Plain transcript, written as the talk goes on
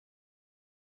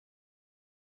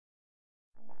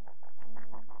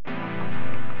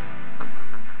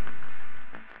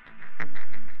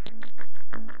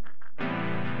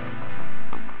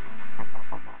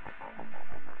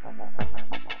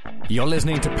You're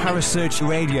listening to Parasearch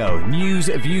Radio, news,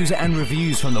 views and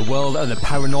reviews from the world of the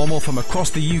paranormal from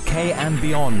across the UK and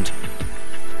beyond.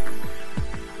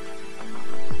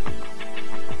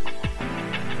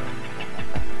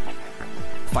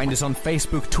 Find us on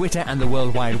Facebook, Twitter and the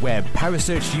World Wide Web.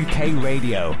 Parasearch UK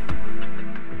Radio.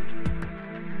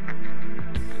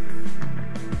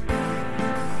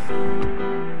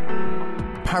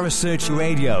 Parasearch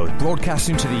Radio,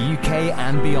 broadcasting to the UK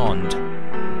and beyond.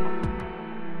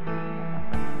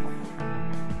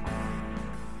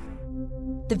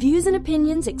 The views and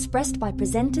opinions expressed by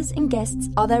presenters and guests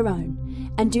are their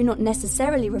own and do not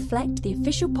necessarily reflect the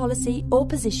official policy or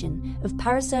position of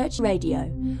Parasearch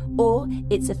Radio or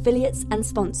its affiliates and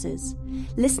sponsors.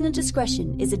 Listener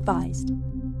discretion is advised.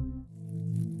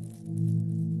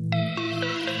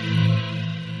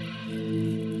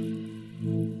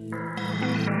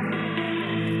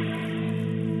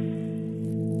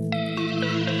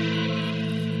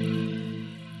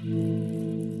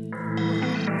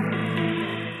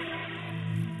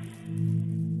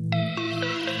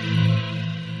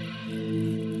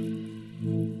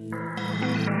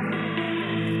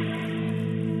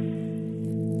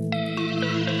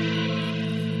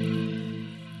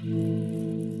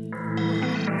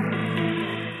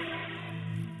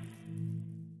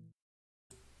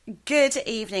 Good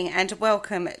evening and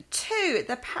welcome to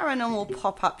the Paranormal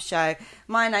Pop-Up Show.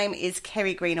 My name is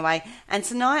Kerry Greenaway and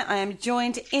tonight I am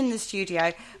joined in the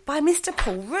studio by Mr.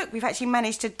 Paul Rook. We've actually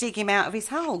managed to dig him out of his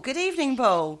hole. Good evening,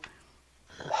 Paul.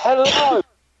 Hello.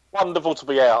 Wonderful to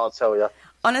be out, I tell you.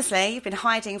 Honestly, you've been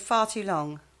hiding far too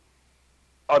long.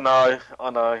 I know.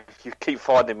 You keep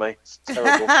finding me. It's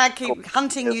terrible. I keep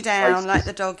hunting you down like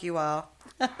the dog you are.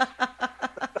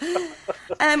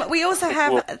 We also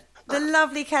have the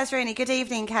lovely Kaz Rooney. Good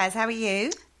evening, Kaz. How are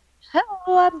you?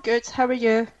 Hello, I'm good. How are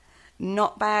you?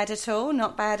 Not bad at all,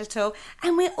 not bad at all.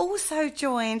 And we're also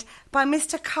joined by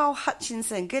Mr. Carl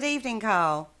Hutchinson. Good evening,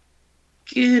 Carl.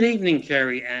 Good evening,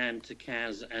 Kerry, and to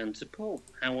Kaz and to Paul.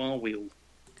 How are we all?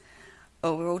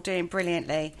 Oh, we're all doing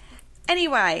brilliantly.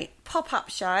 Anyway, pop-up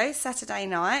show, Saturday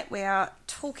night. We are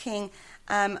talking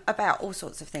about all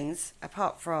sorts of things,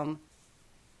 apart from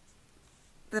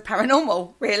the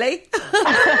paranormal, really,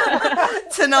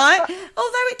 tonight.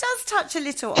 Although it does touch a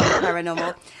little on the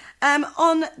paranormal.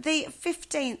 On the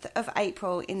 15th of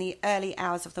April, in the early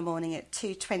hours of the morning at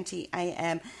 2:20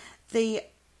 a.m, the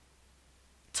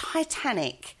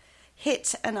Titanic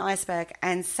hit an iceberg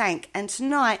and sank. And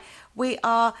tonight we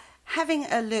are having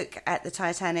a look at the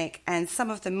Titanic and some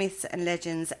of the myths and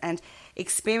legends and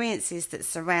experiences that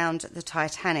surround the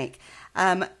Titanic.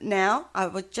 Now, I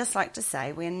would just like to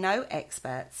say we're no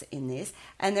experts in this,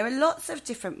 and there are lots of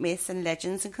different myths and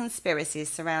legends and conspiracies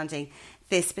surrounding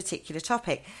this particular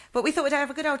topic. But we thought we'd have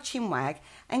a good old chinwag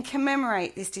and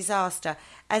commemorate this disaster,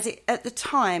 as at the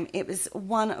time it was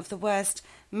one of the worst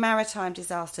maritime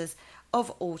disasters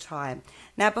of all time.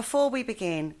 Now, before we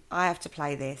begin, I have to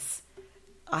play this.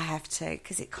 I have to,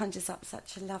 because it conjures up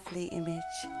such a lovely image.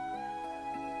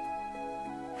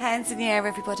 Hands in the air,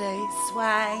 everybody.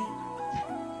 Sway.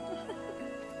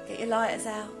 Get your lighters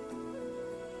out.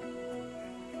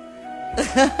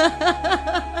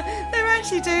 They're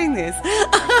actually doing this.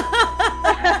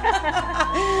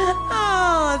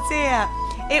 Oh, dear.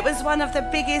 It was one of the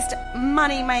biggest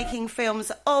money-making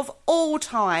films of all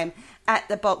time at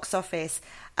the box office.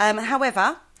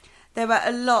 However, there were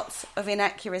a lot of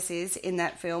inaccuracies in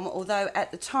that film, although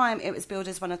at the time it was billed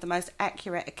as one of the most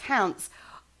accurate accounts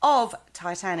of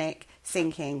Titanic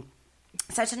sinking.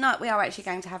 So tonight we are actually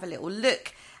going to have a little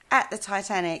look at the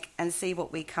Titanic and see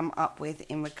what we come up with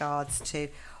in regards to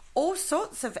all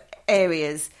sorts of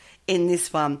areas in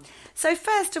this one. So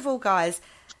first of all, guys,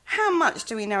 how much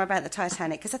do we know about the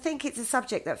Titanic? Because I think it's a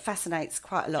subject that fascinates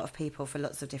quite a lot of people for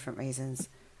lots of different reasons.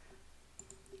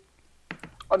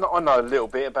 I know a little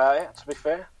bit about it, to be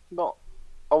fair.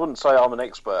 I wouldn't say I'm an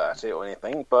expert at it or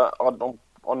anything, but I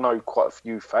know quite a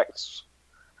few facts.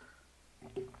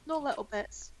 No little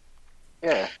bits.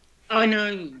 Yeah. I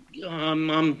know,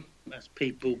 as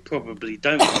people probably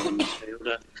don't know in this field,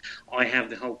 I have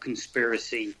the whole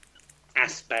conspiracy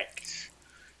aspect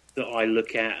that I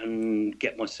look at and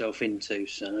get myself into.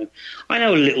 So I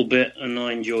know a little bit and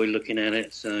I enjoy looking at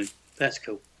it, so that's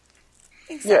cool.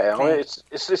 Exactly. Yeah, I mean,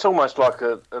 it's almost like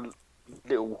a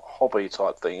little hobby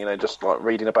type thing, just like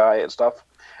reading about it and stuff.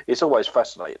 It's always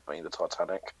fascinated me, the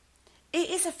Titanic. It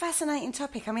is a fascinating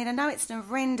topic. I mean, I know it's an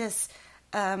horrendous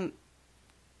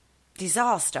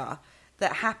disaster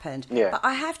that happened, but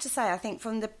I have to say, I think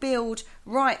from the build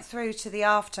right through to the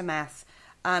aftermath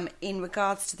in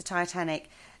regards to the Titanic,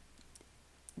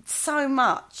 so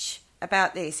much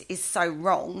about this is so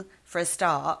wrong for a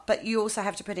start, but you also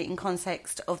have to put it in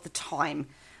context of the time.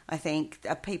 I think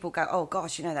people go, oh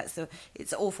gosh,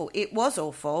 it's awful. It was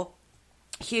awful.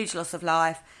 Huge loss of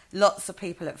life, lots of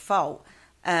people at fault,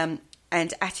 and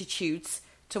attitudes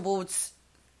towards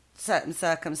certain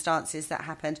circumstances that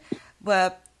happened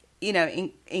were,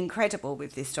 incredible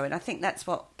with this story. And I think that's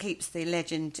what keeps the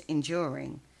legend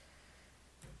enduring.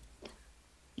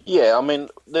 Yeah, I mean,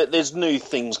 there's new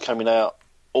things coming out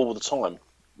all the time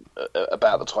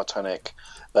about the Titanic.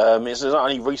 It's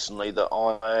only recently that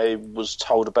I was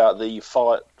told about the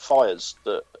fires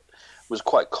that was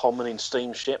quite common in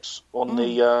steamships on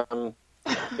the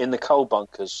in the coal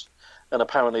bunkers, and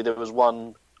apparently there was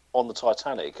one on the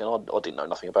Titanic, and I didn't know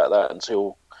nothing about that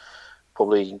until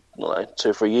probably 2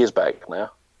 or 3 years back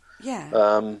now.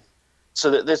 Yeah.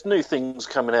 So there's new things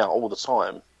coming out all the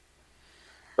time,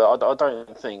 but I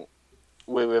don't think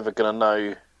we're ever going to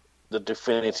know the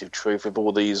definitive truth of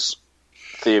all these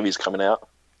theories coming out.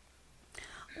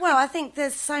 Well, I think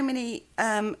there's so many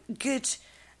good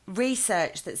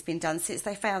research that's been done since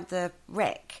they found the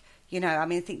wreck.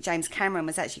 I think James Cameron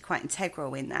was actually quite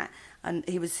integral in that, and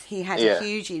he had a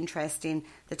huge interest in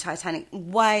the Titanic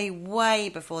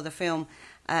way before the film.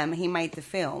 He made the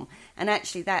film, and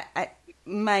actually that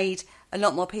made a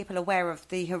lot more people aware of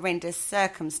the horrendous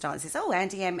circumstances. Oh,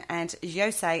 Andy M and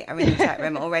Jose are in the chat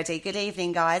room already. Good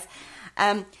evening, guys.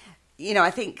 I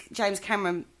think James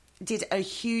Cameron did a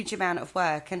huge amount of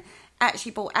work and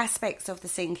actually brought aspects of the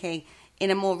sinking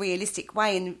in a more realistic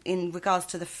way in regards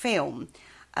to the film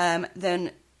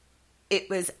than it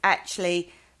was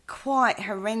actually quite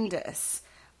horrendous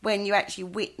when you actually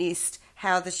witnessed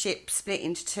how the ship split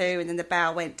into two and then the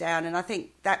bow went down. And I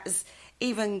think that was,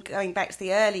 even going back to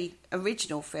the early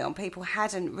original film, people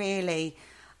hadn't really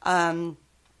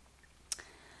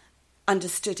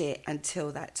understood it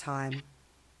until that time.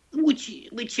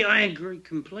 Which I agree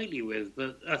completely with,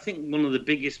 but I think one of the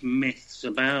biggest myths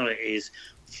about it is,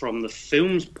 from the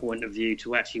film's point of view,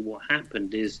 to actually what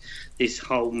happened is this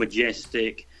whole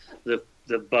majestic,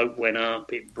 the boat went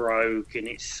up, it broke, and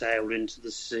it sailed into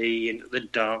the sea, into the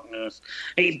darkness.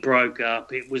 It broke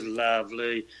up, it was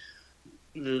lovely.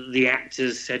 The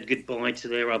actors said goodbye to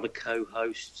their other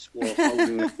co-hosts while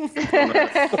holding on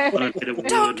a bit of wood.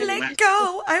 Don't let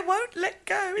go, I won't let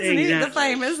go, isn't it the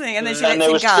famous thing? And then she and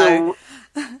lets him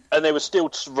go. And there was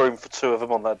still room for two of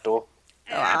them on that door.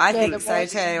 Oh, I think so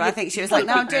too. I think she was like,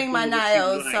 no, I'm doing my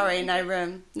nails. Sorry, no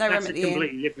room. No room at the end. That's a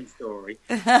completely different story.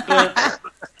 But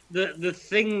the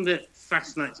thing that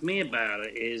fascinates me about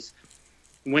it is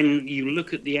when you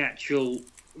look at the actual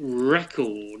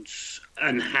records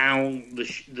and how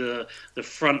the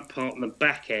front part and the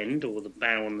back end, or the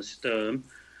bow and the stern,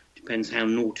 depends how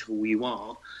nautical you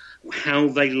are, how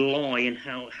they lie and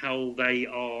how they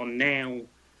are now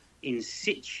in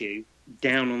situ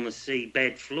down on the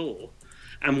seabed floor,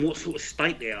 and what sort of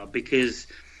state they are, because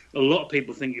a lot of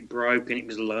people think it broke and it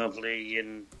was lovely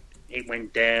and it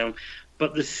went down,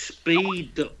 but the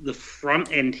speed that the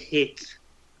front end hit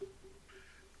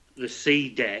the sea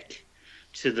deck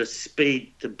to the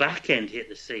speed the back end hit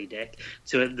the sea deck,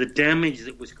 to the damage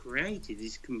that was created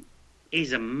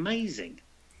is amazing.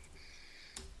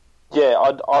 Yeah,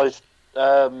 I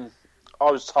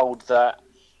was told that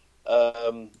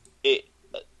it,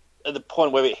 at the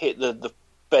point where it hit the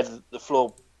bed, the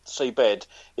floor seabed,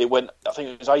 it went, I think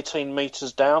it was 18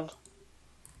 metres down.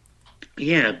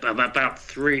 Yeah, about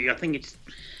 3. I think it's.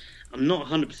 I'm not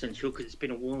 100% sure because it's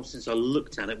been a while since I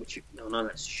looked at it, which I know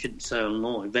that shouldn't say on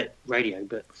live radio,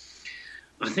 but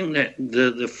I think that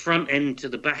the front end to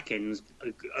the back end's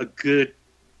a good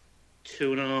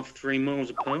 2.5, 3 miles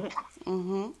apart.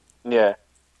 Mm-hmm. Yeah.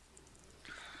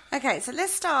 Okay, so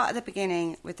let's start at the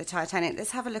beginning with the Titanic.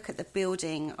 Let's have a look at the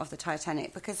building of the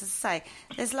Titanic, because, as I say,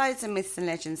 there's loads of myths and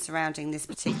legends surrounding this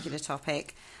particular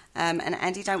topic. And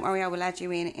Andy, don't worry, I will add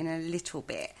you in a little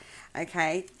bit.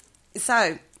 Okay,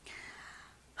 so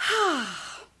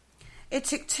it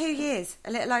took 2 years,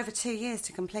 a little over 2 years,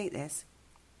 to complete this.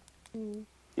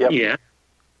 Yep. Yeah.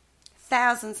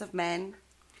 Thousands of men.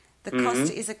 The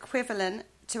cost is equivalent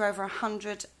to over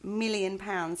 £100 million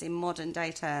in modern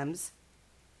day terms.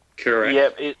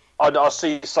 Correct. Yeah, I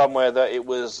see somewhere that it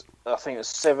was, I think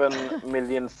it's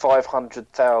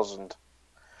 7,500,000.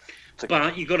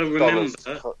 But you got to remember,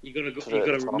 you got to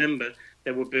remember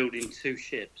they were building 2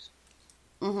 ships.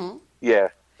 Mm-hmm. Yeah,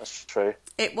 that's true.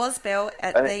 It was built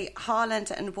at the Harland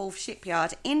and Wolff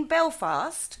shipyard in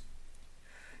Belfast.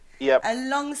 Yep.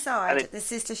 Alongside the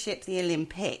sister ship, the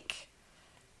Olympic.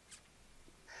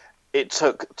 It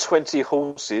took 20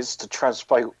 horses to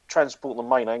transport the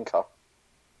main anchor.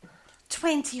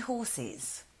 20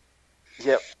 horses.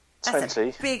 Yep. That's 20.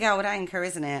 a big old anchor,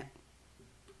 isn't it?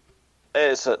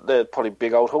 They're probably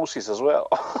big old horses as well.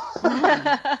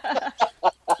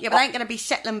 Yeah, but they ain't going to be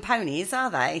Shetland ponies, are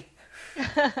they?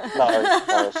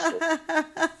 No.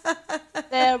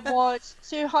 There was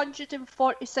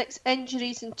 246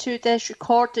 injuries and 2 deaths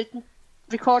recorded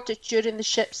during the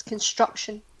ship's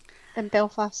construction in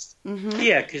Belfast. Mm-hmm.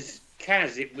 Yeah, because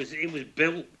Kaz, it was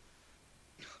built.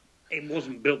 It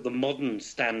wasn't built the modern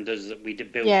standards that we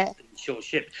did build in short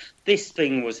ship. This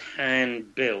thing was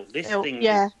hand built. This thing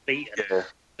was beaten. Yeah.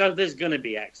 So there's going to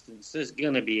be accidents. There's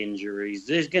going to be injuries.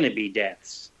 There's going to be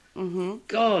deaths. Mm-hmm.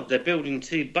 God, they're building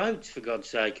 2 boats, for God's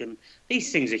sake, and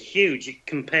these things are huge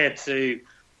compared to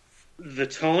the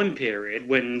time period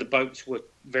when the boats were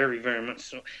very, very much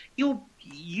so. You're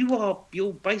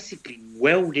basically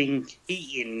welding,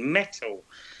 heating metal.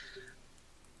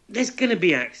 There's going to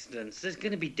be accidents. There's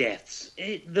going to be deaths.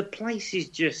 The place is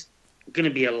just going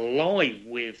to be alive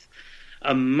with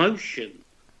emotion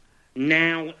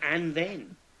now and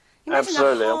then. Imagine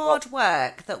the hard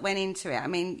work that went into it. I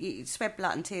mean, you sweat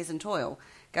blood and tears and toil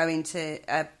go into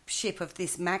a ship of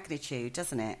this magnitude,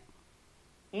 doesn't it?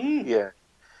 Yeah.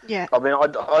 Yeah. I mean,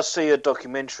 I see a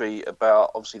documentary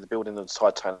about, obviously, the building of the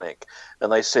Titanic,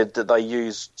 and they said that they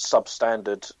used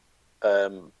substandard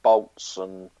bolts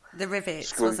and the rivets,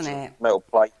 screws, wasn't it? Metal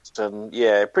plates, and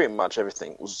pretty much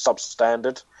everything was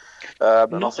substandard.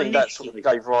 And I think that sort of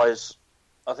gave rise.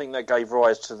 I think that gave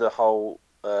rise to the whole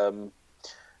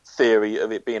theory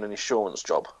of it being an insurance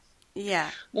job. Yeah.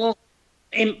 Well,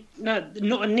 no,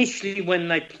 not initially when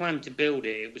they planned to build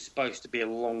it. It was supposed to be a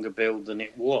longer build than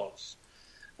it was.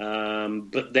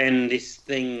 But then this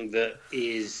thing that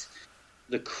is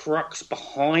the crux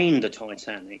behind the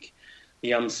Titanic,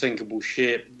 the unsinkable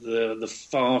ship, the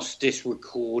fastest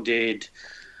recorded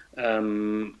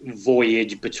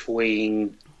voyage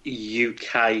between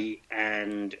UK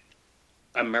and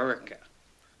America,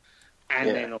 and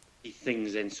then obviously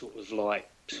things then sort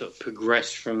of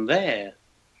progress from there.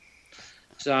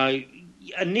 So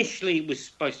initially it was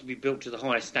supposed to be built to the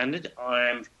highest standard. I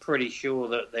am pretty sure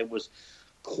that there was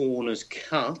corners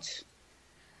cut.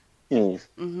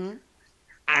 Mm-hmm.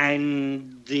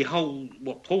 And the whole,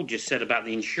 what Paul just said about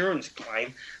the insurance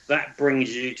claim, that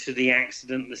brings you to the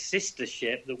accident the sister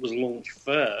ship that was launched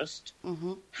first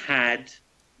had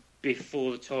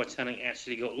before the Titanic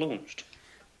actually got launched.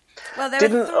 Well, there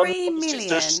were 3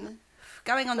 million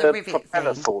going on the rivet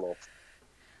propeller thing. fall off.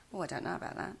 Oh, I don't know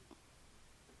about that.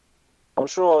 I'm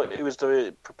sure it was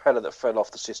the propeller that fell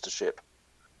off the sister ship.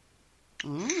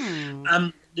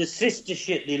 The sister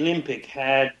ship, the Olympic,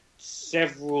 had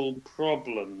several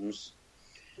problems.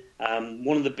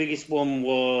 One of the biggest one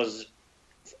was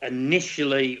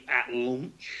initially at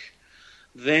launch.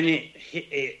 Then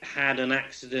it had an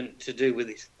accident to do with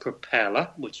its propeller,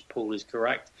 which Paul is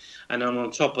correct. And then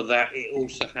on top of that, it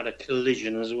also had a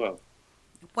collision as well.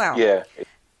 Well, it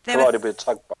collided with a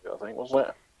tugboat, I think, wasn't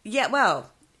it? Yeah, well,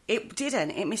 it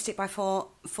didn't. It missed it by 4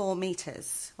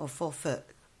 meters or 4 foot.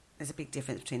 There's a big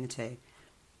difference between the two.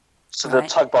 So the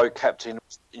tugboat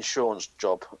captain's insurance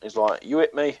job is like, you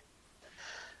hit me.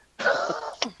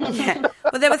 Yeah.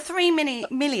 Well, there were 3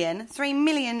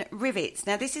 million rivets.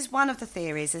 Now, this is one of the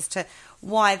theories as to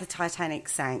why the Titanic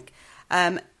sank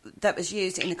that was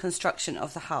used in the construction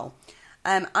of the hull.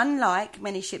 Unlike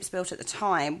many ships built at the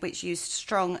time, which used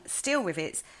strong steel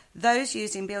rivets, those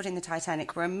used in building the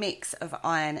Titanic were a mix of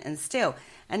iron and steel.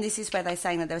 And this is where they're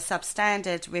saying that there were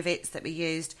substandard rivets that were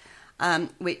used,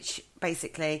 which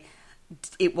basically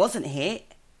it wasn't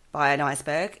hit by an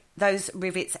iceberg. Those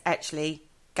rivets actually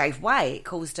gave way. It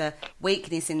caused a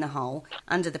weakness in the hull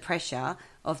under the pressure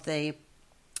of the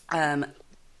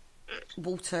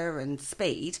water and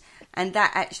speed, and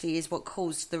that actually is what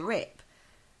caused the rip.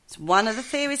 It's one of the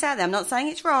theories out there. I'm not saying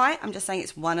it's right. I'm just saying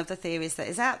it's one of the theories that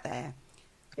is out there.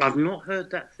 I've not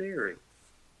heard that theory.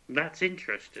 That's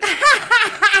interesting.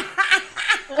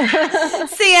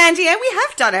 See, Andy, and we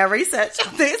have done our research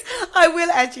on this. I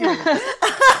will add you.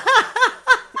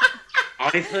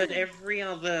 I've heard every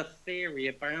other theory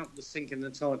about the sinking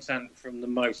of the Titanic from the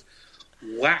most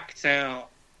whacked out,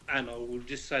 and I will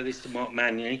just say this to Mark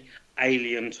Manley,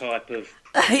 alien type of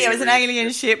it was an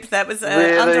alien ship that was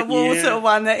underwater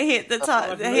one that hit the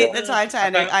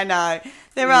Titanic. I know.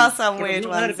 There are some weird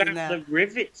ones I've heard in about there. the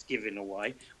rivets giving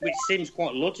away, which seems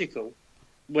quite logical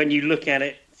when you look at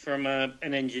it from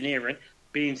an engineer,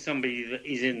 being somebody that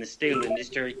is in the steel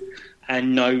industry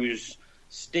and knows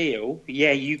steel.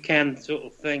 Yeah, you can sort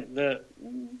of think that,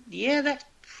 that's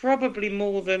probably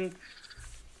more than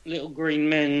little green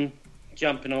men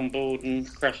jumping on board and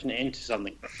crashing it into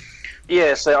something.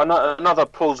 Yeah, so another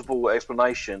plausible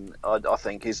explanation, I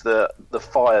think, is the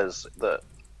fires that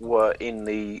were in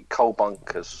the coal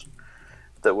bunkers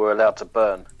that were allowed to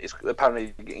burn. It's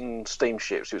apparently in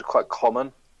steamships it was quite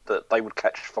common that they would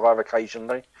catch fire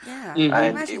occasionally. Yeah,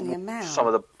 And imagine the amount. some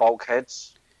of the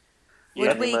bulkheads would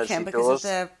the emergency weaken because doors.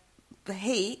 of the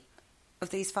heat of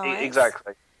these fires.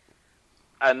 Exactly.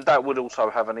 And that would also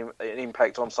have an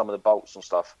impact on some of the bolts and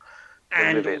stuff.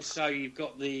 And also you've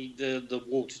got the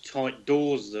watertight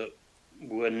doors that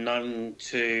were known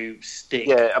to stick.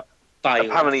 Yeah,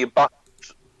 fail. apparently one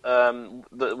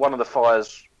of the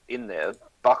fires in there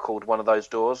buckled one of those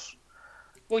doors.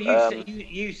 Well,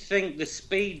 you think the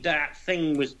speed that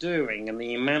thing was doing, and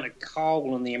the amount of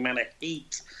coal, and the amount of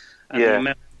heat, and the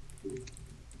amount of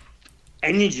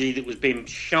energy that was being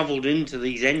shoveled into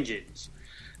these engines,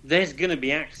 there's going to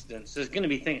be accidents. There's going to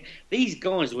be things. These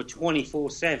guys were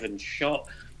 24/7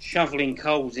 shoveling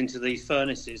coals into these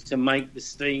furnaces to make the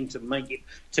steam,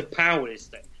 to power this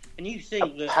thing. And you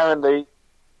think that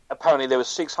apparently there was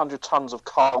 600 tons of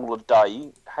coal a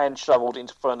day hand shoveled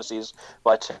into furnaces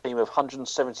by a team of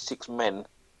 176 men.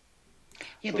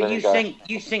 Yeah, but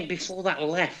you think before that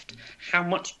left, how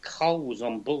much coal was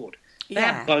on board?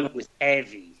 That boat was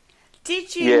heavy.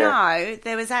 Did you know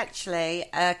there was actually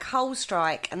a coal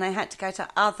strike and they had to go to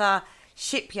other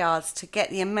shipyards to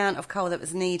get the amount of coal that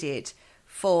was needed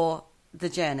for the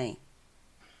journey?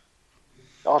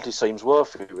 Hardly seems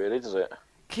worth it, really, does it?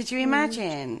 Could you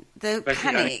imagine the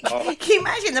panic? Can you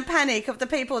imagine the panic of the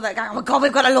people that go, oh my God,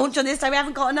 we've got to launch on this day, we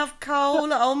haven't got enough coal,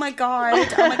 oh my God.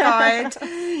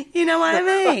 You know what I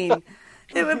mean?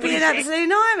 It would be an absolute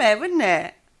nightmare, wouldn't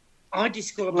it? I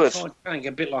describe the Titanic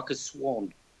a bit like a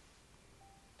swan.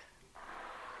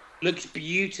 Looks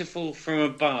beautiful from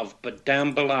above, but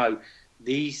down below,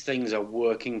 these things are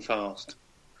working fast.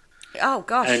 Oh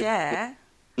gosh, yeah.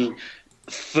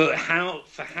 For how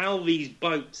these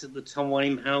boats at the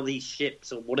time, how these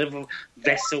ships or whatever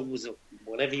vessels or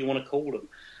whatever you want to call them,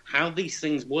 how these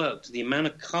things worked, the amount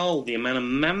of coal, the amount of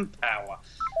manpower,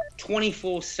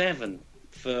 24/7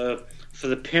 for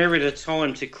the period of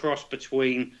time to cross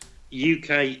between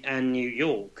UK and New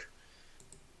York.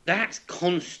 That's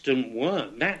constant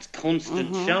work. That's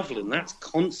constant shoveling. That's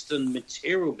constant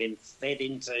material being fed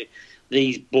into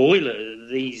these boilers,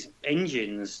 these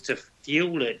engines to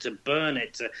fuel it, to burn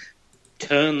it, to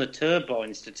turn the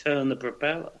turbines, to turn the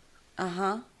propeller.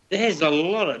 There's a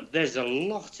lot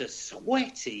of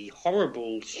sweaty,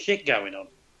 horrible shit going on.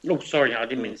 Oh, sorry, I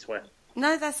didn't mean to swear.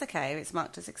 No, that's okay. It's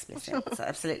marked as explicit, so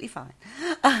absolutely fine.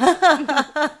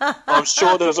 I'm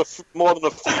sure there's more than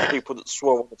a few people that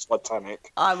swore on the Titanic.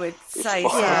 I would say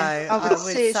so. Yeah, I would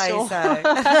say so.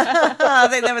 I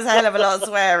think there was a hell of a lot of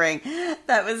swearing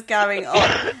that was going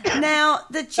on. Now,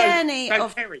 the journey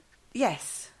of... Perry,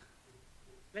 yes.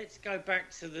 let's go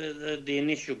back to the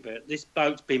initial bit. This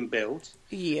boat's been built.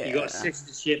 Yeah. You got a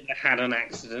sister ship that had an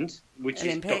accident, which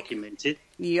is documented.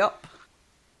 Yup.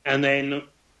 And then...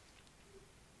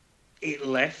 it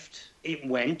left, it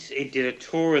went, it did a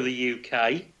tour of the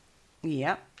UK.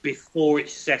 Yep. Before it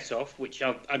set off, which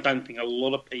I don't think a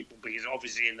lot of people, because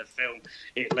obviously in the film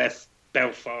it left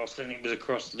Belfast and it was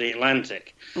across the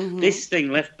Atlantic. This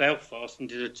thing left Belfast and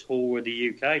did a tour of the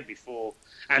UK before,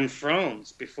 and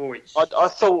France before it... I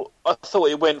thought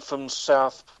it went from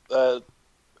Southport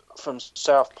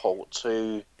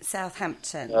to...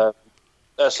 Southampton.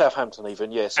 Southampton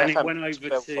even, yes. Yeah, and it went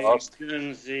over to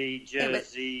Guernsey,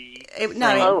 Jersey...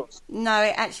 No,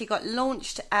 it actually got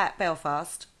launched at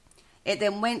Belfast. It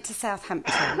then went to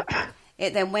Southampton.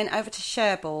 It then went over to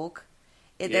Cherbourg.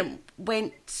 It then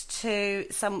went to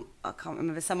I can't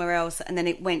remember, somewhere else, and then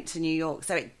it went to New York.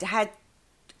 So it had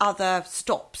other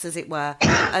stops, as it were,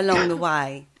 along the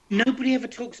way. Nobody ever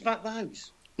talks about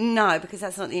those. No, because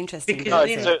that's not the interesting bit. No,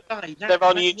 they're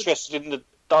only interested in the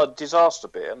disaster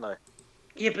bit, aren't they?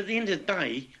 Yeah, but at the end of the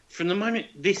day, from the moment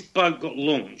this boat got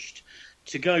launched,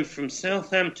 to go from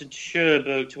Southampton to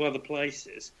Cherbourg to other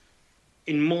places,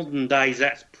 in modern days,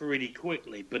 that's pretty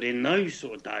quickly. But in those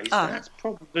sort of days, that's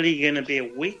probably going to be a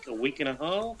week and a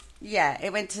half. Yeah,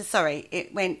 it went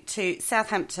to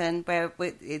Southampton, where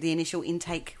the initial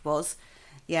intake was.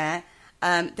 Yeah.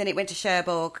 Then it went to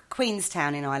Cherbourg,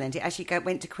 Queenstown in Ireland. It actually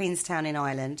went to Queenstown in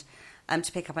Ireland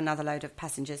to pick up another load of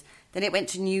passengers. Then it went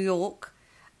to New York.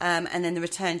 And then the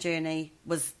return journey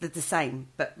was the same,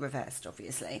 but reversed,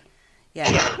 obviously.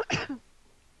 Yeah.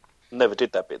 Never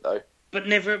did that bit, though. But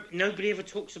nobody ever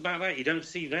talks about that. You don't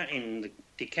see that in the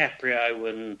DiCaprio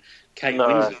and Kate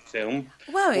Winslet film.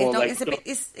 Well, it's not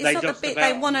the bit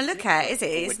they want to look at, is it?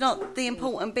 It's not the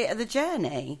important bit of the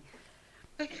journey.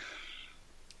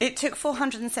 It took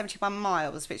 471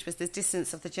 miles, which was the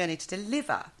distance of the journey to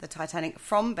deliver the Titanic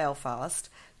from Belfast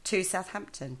to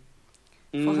Southampton.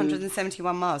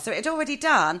 471 miles. So it had already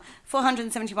done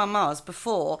 471 miles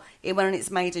before it went on its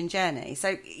maiden journey.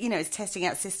 So, it's testing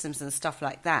out systems and stuff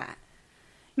like that.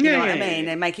 You know what I mean?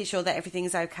 And making sure that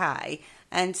everything's okay.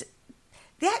 And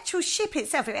the actual ship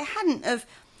itself, if it hadn't have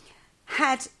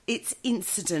had its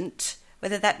incident,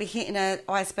 whether that be hitting an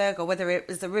iceberg or whether it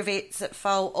was the rivets at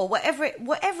fault or whatever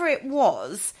it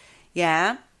was,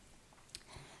 then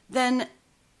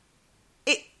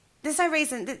there's no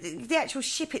reason. The actual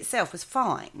ship itself was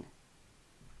fine.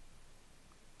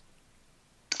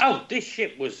 Oh, this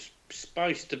ship was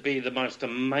supposed to be the most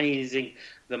amazing,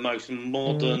 the most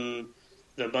modern,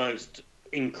 the most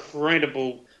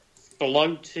incredible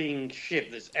floating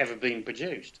ship that's ever been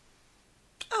produced.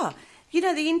 Oh,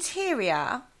 the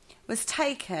interior was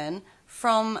taken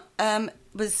from,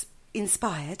 was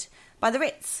inspired by the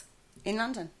Ritz in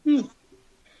London.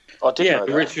 I did know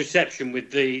the that. Ritz reception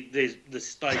with the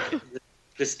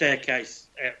staircase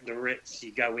at the Ritz.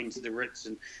 You go into the Ritz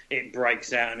and it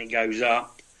breaks out and it goes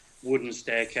up. Wooden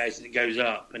staircase and it goes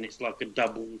up and it's like a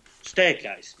double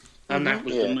staircase. And that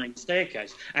was the main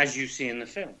staircase, as you see in the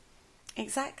film.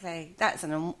 Exactly. That's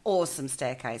an awesome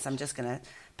staircase. I'm just going to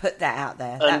put that out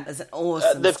there. That was an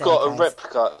awesome they've staircase. got a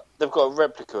replica. They've got a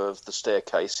replica of the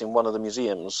staircase in one of the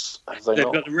museums. They've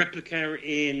got the replica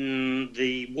in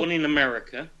the one in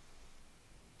America,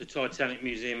 the Titanic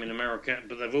Museum in America,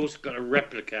 but they've also got a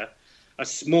replica, a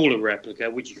smaller replica,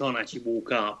 which you can't actually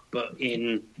walk up, but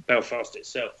in Belfast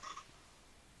itself.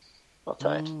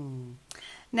 Okay.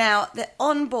 Now, the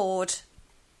on board,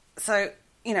 so,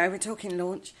 we're talking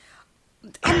launch.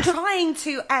 I'm trying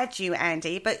to add you,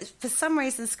 Andy, but for some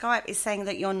reason Skype is saying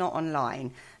that you're not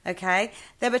online, okay?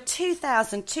 There were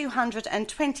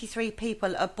 2,223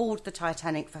 people aboard the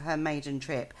Titanic for her maiden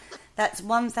trip. That's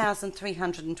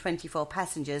 1,324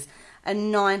 passengers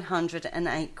and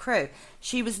 908 crew.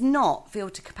 She was not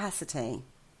filled to capacity.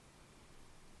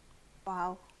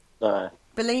 Wow. No.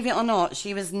 Believe it or not,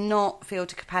 she was not filled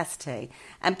to capacity.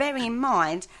 And bearing in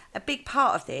mind, a big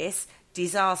part of this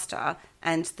disaster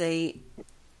and the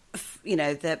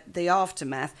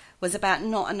aftermath was about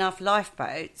not enough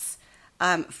lifeboats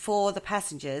for the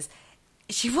passengers.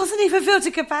 She wasn't even filled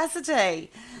to capacity.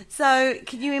 So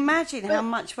can you imagine how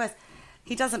much worse?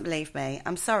 He doesn't believe me.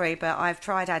 I'm sorry, but I've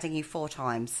tried adding you 4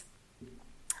 times.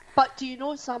 But do you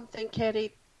know something,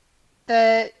 Kerry?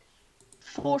 The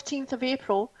 14th of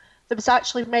April, there was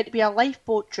actually meant to be a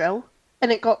lifeboat drill,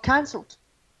 and it got cancelled.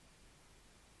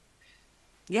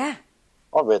 Yeah.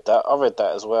 I read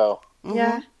that as well. Mm-hmm.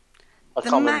 Yeah. I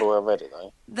can't remember where I read it,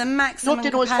 though. The maximum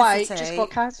Nobody knows why, it just got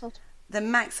cancelled. The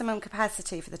maximum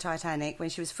capacity for the Titanic, when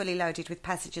she was fully loaded with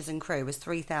passengers and crew, was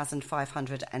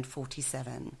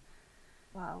 3,547.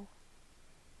 Wow.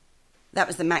 That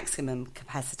was the maximum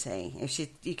capacity.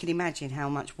 You can imagine how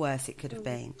much worse it could have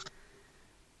been.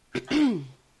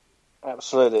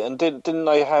 Absolutely. And didn't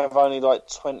they have only like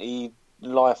 20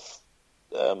 life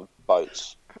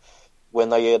boats when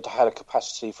they had a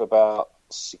capacity for about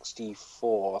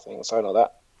 64, I think, something like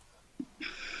that?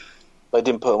 They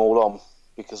didn't put them all on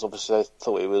because obviously they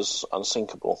thought it was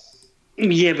unsinkable.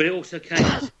 Yeah, but it also came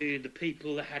to the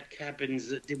people that had cabins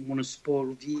that didn't want to spoil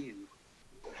the view.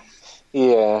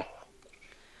 Yeah.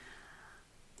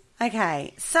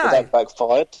 Okay, so... But that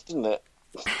backfired, didn't it?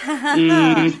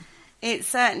 It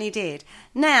certainly did.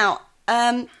 Now,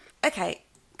 okay,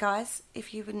 guys,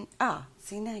 if you wouldn't...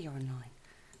 see, now you're online.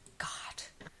 God.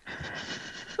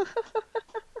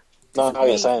 No,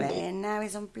 it's Andy. And now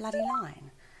he's on bloody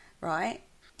line. Right?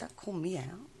 Don't call me out.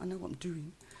 I know what I'm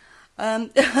doing.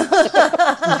 I've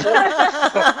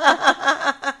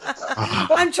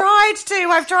tried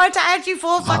to add you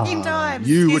 4 fucking times.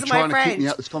 You were trying to keep me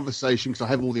out of this conversation because I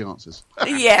have all the answers.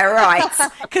 Yeah, right.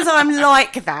 Because I'm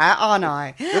like that, aren't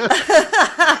I?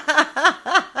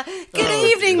 Good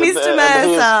evening, Mr.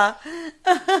 Mercer.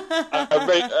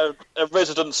 A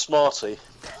resident smarty.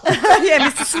 Yeah,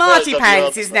 Mr. Smarty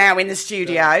Pants is now in the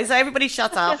studio, so everybody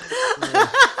shut up.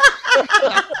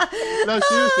 No,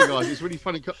 seriously, guys, it's a really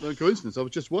funny coincidence. I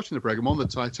was just watching the programme on the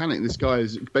Titanic. This guy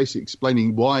is basically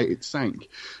explaining why it sank.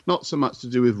 Not so much to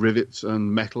do with rivets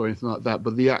and metal or anything like that,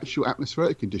 but the actual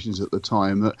atmospheric conditions at the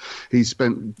time that he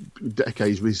spent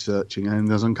decades researching, and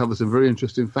has uncovered some very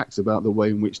interesting facts about the way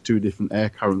in which 2 different air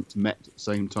currents met at the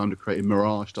same time to create a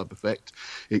mirage type effect.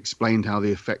 He explained how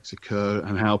the effects occur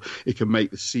and how it can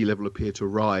make the sea level appear to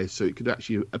rise, so it could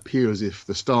actually appear as if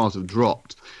the stars have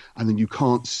dropped, and then you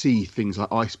can't see tiny things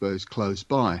like icebergs close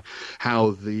by,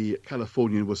 how the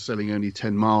Californian was sailing only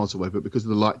 10 miles away, but because of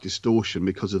the light distortion,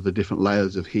 because of the different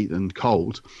layers of heat and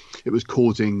cold, it was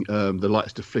causing the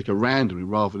lights to flicker randomly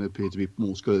rather than appear to be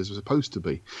Morse code as it was supposed to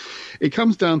be. It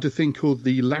comes down to a thing called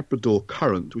the Labrador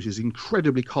Current, which is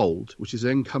incredibly cold, which is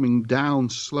then coming down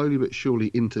slowly but surely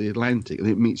into the Atlantic, and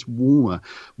it meets warmer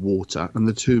water, and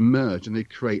the two merge, and they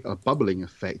create a bubbling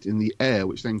effect in the air,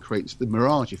 which then creates the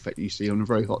mirage effect you see on a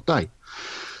very hot day.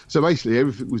 So basically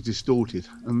everything was distorted,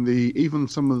 and even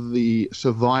some of the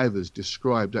survivors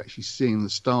described actually seeing the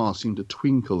stars seem to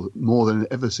twinkle more than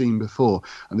they'd ever seen before,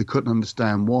 and they couldn't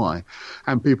understand why.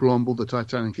 And people on board the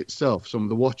Titanic itself, some of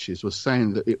the watchers, were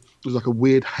saying that it was like a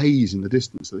weird haze in the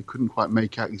distance, so they couldn't quite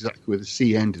make out exactly where the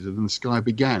sea ended and the sky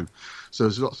began. So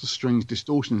there's lots of strange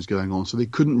distortions going on, so they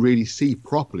couldn't really see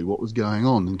properly what was going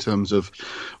on in terms of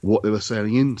what they were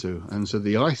sailing into. And so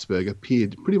the iceberg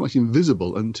appeared pretty much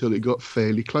invisible until it got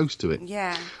fairly close to it.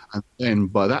 Yeah. And then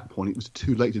by that point, it was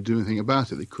too late to do anything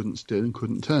about it. They couldn't steer and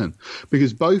couldn't turn.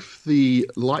 Because both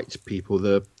the light people,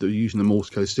 they're using the Morse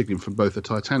code signaling from both the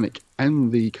Titanic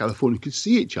and the California, could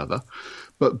see each other,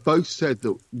 but both said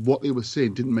that what they were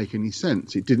seeing didn't make any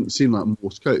sense. It didn't seem like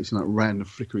Morse code. It seemed like random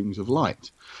flickerings of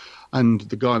light. And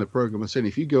the guy in the program was saying,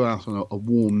 if you go out on a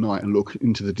warm night and look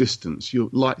into the distance, your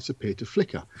lights appear to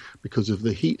flicker because of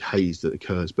the heat haze that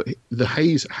occurs. But the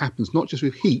haze happens not just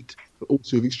with heat, but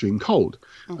also with extreme cold.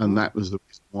 Mm-hmm. And that was the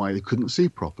reason why they couldn't see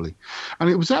properly. And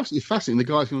it was absolutely fascinating. The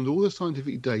guy's gone all the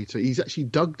scientific data. He's actually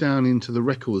dug down into the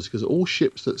records, because all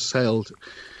ships that sailed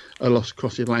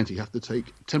across the Atlantic have to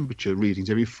take temperature readings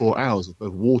every 4 hours of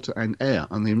both water and air,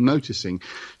 and they were noticing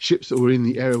ships that were in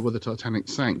the area where the Titanic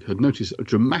sank had noticed a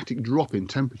dramatic drop in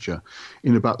temperature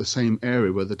in about the same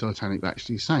area where the Titanic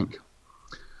actually sank.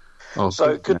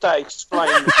 So could they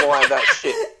explain why that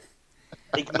ship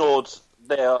ignored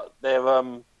their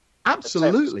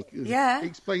absolutely attempts? Yeah,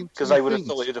 because they would have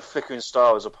thought it was a flickering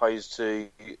star as opposed to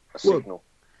a signal.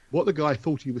 What the guy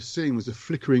thought he was seeing was a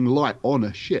flickering light on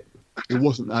a ship. It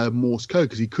wasn't a Morse code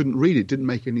because he couldn't read it. It didn't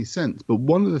make any sense. But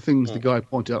one of the things the guy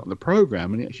pointed out on the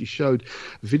program, and he actually showed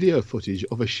video footage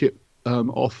of a ship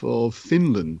off of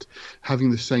Finland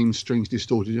having the same strange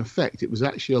distorted effect. It was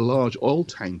actually a large oil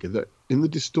tanker that, in the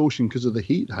distortion because of the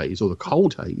heat haze or the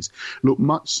cold haze, looked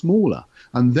much smaller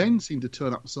and then seemed to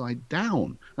turn upside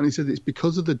down. And he said it's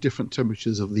because of the different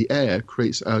temperatures of the air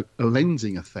creates a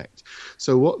lensing effect.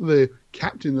 So what the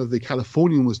captain of the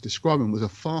Californian was describing was a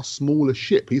far smaller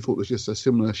ship. He thought it was just a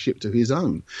similar ship to his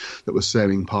own that was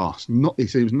sailing past. He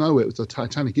said it was nowhere. It was a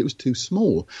Titanic. It was too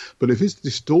small. But if his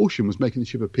distortion was making the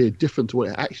ship appear different to what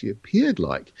it actually appeared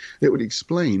like, it would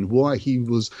explain why he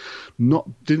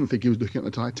didn't think he was looking at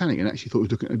the Titanic and actually thought he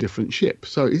was looking at a different ship.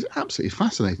 So it's absolutely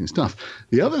fascinating stuff.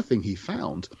 The other thing he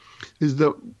found is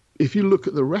that if you look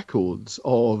at the records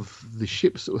of the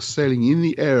ships that were sailing in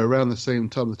the air around the same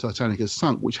time the Titanic has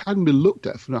sunk, which hadn't been looked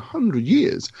at for 100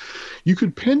 years, you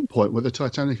could pinpoint where the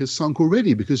Titanic has sunk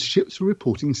already, because ships were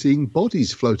reporting seeing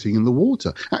bodies floating in the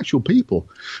water, actual people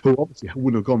who obviously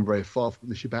wouldn't have gone very far from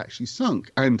the ship actually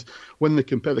sunk. And when they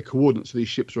compare the coordinates of these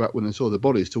ships were at when they saw the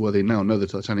bodies to where they now know the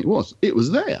Titanic was, it was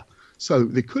there. So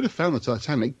they could have found the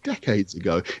Titanic decades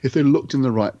ago if they looked in the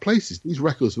right places. These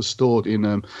records were stored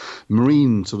in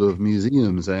marine sort of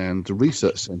museums and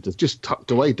research centres, just tucked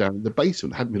away down in the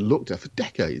basement, hadn't been looked at for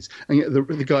decades. And yet the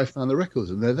guy found the records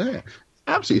and they're there.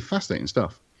 Absolutely fascinating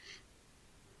stuff.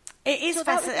 It is So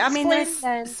fascinating. I mean,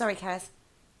 then, sorry, Kaz.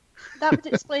 that would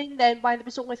explain then why there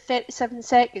was only 37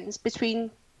 seconds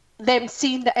between them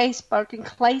seeing the iceberg and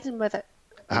colliding with it.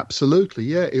 Absolutely,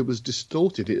 yeah. It was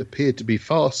distorted. It appeared to be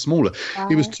far smaller. Wow.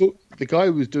 The guy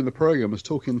who was doing the program was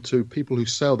talking to people who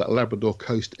sail that Labrador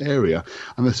coast area,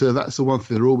 and they said that's the one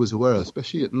thing they're always aware of,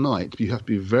 especially at night. You have to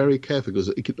be very careful because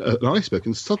an iceberg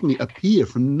can suddenly appear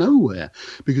from nowhere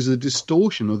because the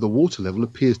distortion of the water level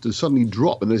appears to suddenly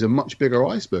drop, and there's a much bigger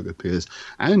iceberg appears.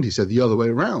 And he said the other way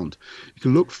around. You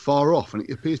can look far off, and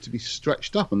it appears to be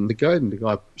stretched up. And the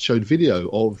guy showed video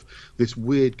of this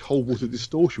weird cold water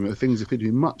distortion where things appear to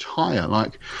be much higher.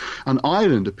 Like an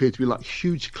island appeared to be like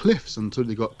huge cliffs until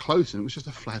they got close, and it was just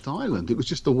a flat island. It was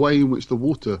just the way in which the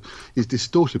water is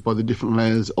distorted by the different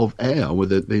layers of air where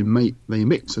they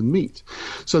mix and meet.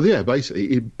 So yeah, basically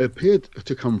it appeared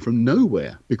to come from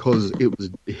nowhere because it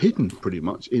was hidden pretty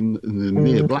much in the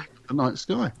near black of the night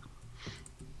sky.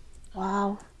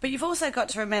 Wow. But you've also got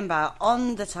to remember,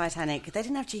 on the Titanic, they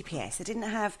didn't have GPS, they didn't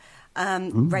have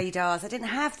radars, they didn't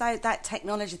have that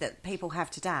technology that people have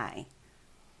today.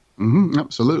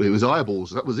 Absolutely. It was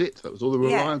eyeballs. That was it. That was all they were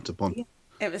reliant upon.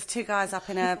 It was two guys up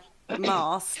in a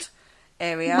mast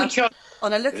area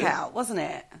on a lookout, wasn't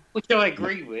it? Which I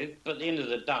agree with, but at the end of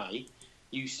the day,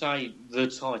 you say the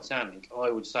Titanic, I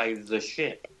would say the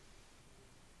ship.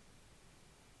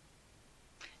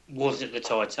 Was it the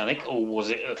Titanic, or was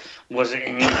it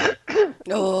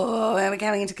Oh, are we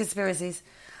going into conspiracies?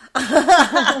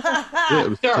 Yeah, it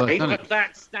was Sorry, Titanic. but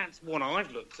that's what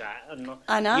I've looked at. And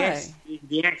I know. Yes,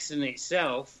 the accident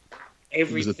itself,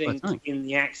 everything Titanic. in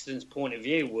the accident's point of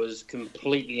view was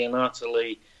completely and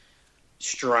utterly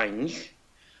strange.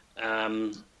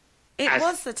 It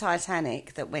was the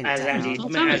Titanic that went As down.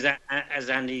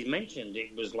 Andy mentioned,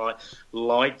 it was like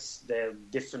lights, there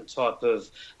different type of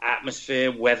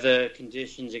atmosphere, weather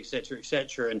conditions,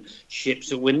 etc., and ships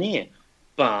that were near.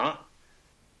 But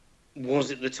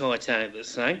was it the Titanic that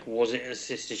sank? Was it a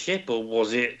sister ship, or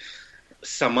was it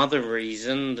some other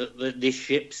reason that this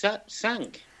ship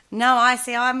sank? No, I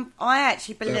see. I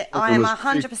actually believe. I it am was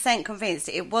 100% convinced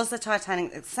it was the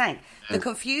Titanic that sank. The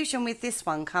confusion with this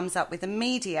one comes up with the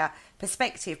media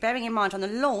perspective. Bearing in mind, on the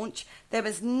launch there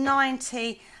was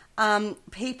 90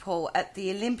 people at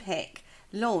the Olympic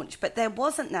launch, but there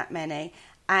wasn't that many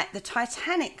at the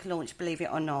Titanic launch. Believe it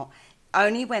or not,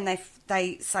 only when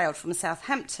they sailed from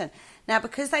Southampton. Now,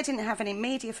 because they didn't have any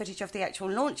media footage of the actual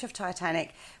launch of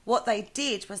Titanic, what they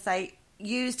did was they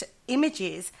used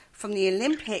images from the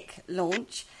Olympic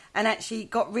launch and actually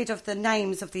got rid of the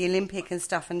names of the Olympic and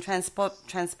stuff and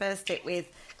transposed it with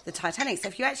the Titanic. So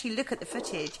if you actually look at the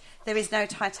footage, there is no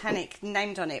Titanic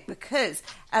named on it because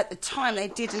at the time they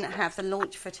didn't have the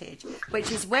launch footage,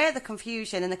 which is where the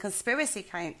confusion and the conspiracy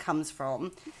comes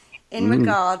from in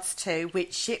regards to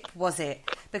which ship was it.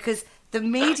 Because the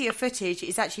media footage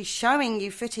is actually showing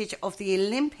you footage of the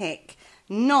Olympic,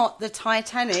 not the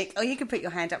Titanic. Oh, you can put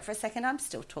your hand up for a second. I'm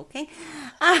still talking.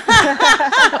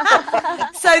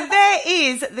 So there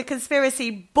is the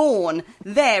conspiracy born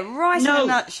there, right in a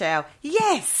nutshell.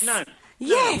 Yes.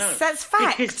 Yes, that's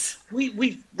fact. Because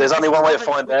There's only one way to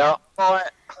find out. Right.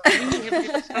 We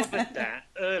have discovered that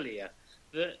earlier,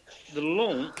 that the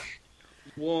launch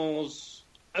was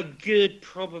a good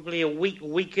probably a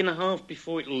week and a half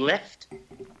before it left.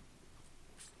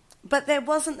 But there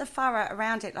wasn't the furrow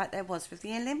around it like there was with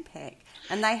the Olympic.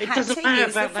 And they It had doesn't to matter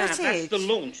use the about that. footage. That's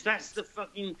the launch. That's the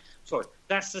fucking... Sorry.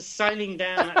 That's the sailing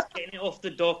down. That's getting it off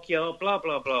the dockyard. Blah,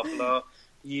 blah, blah, blah.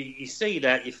 You see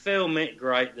that. You film it.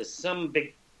 Great. There's some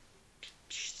big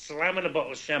slamming a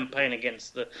bottle of champagne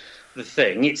against the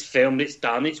thing. It's filmed. It's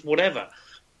done. It's whatever.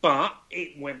 But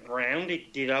it went round.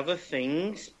 It did other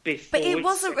things before... But it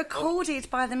wasn't recorded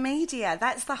by the media.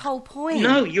 That's the whole point.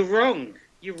 No, you're wrong.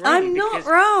 You're wrong. I'm not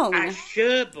wrong. At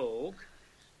Cherbourg,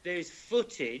 there's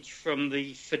footage from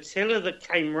the flotilla that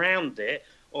came round it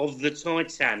of the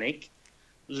Titanic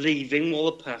leaving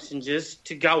all the passengers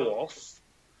to go off.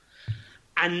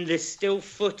 And there's still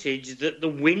footage that the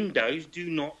windows do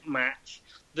not match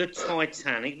the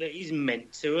Titanic that is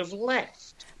meant to have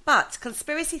left. But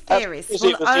conspiracy theorists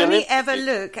will only ever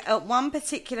look at one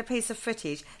particular piece of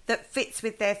footage that fits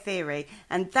with their theory.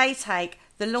 And they take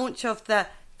the launch of the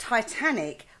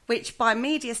Titanic, which by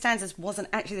media standards wasn't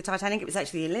actually the Titanic, it was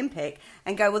actually the Olympic,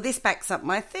 and go, well, this backs up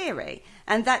my theory.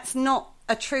 And that's not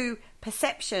a true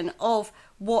perception of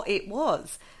what it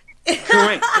was.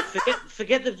 Correct. But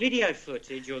forget the video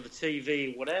footage or the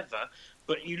TV or whatever,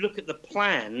 but you look at the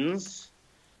plans,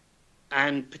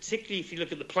 and particularly if you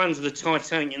look at the plans of the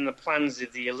Titanic and the plans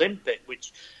of the Olympic,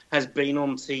 which has been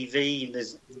on TV, and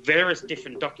there's various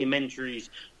different documentaries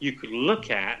you could look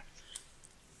at,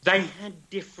 they had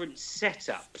different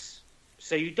setups.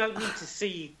 So you don't need to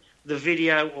see the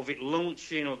video of it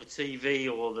launching or the TV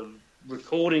or the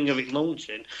recording of it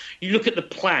launching. You look at the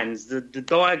plans, the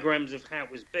diagrams of how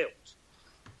it was built.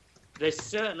 There's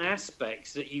certain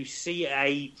aspects that you see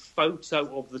a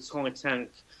photo of the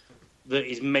Titanic that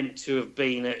is meant to have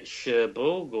been at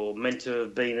Cherbourg or meant to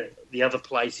have been at the other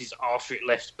places after it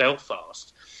left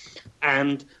Belfast.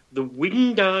 And the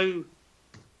window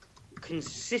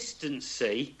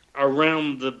consistency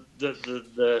around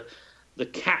the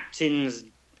captain's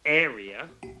area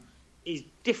is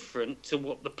different to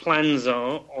what the plans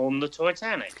are on the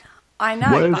Titanic. I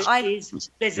know, but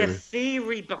there's a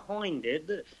theory behind it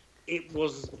that it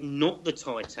was not the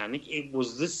Titanic, it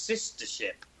was the sister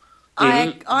ship.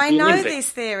 I know this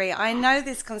theory. I know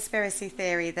this conspiracy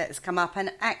theory that's come up.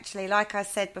 And actually, like I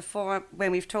said before,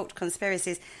 when we've talked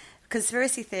conspiracies,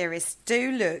 conspiracy theorists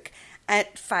do look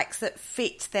at facts that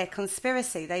fit their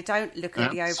conspiracy. They don't look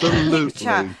at the overall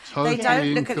picture. They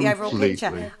don't look at the overall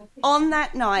picture. On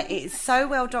that night, it is so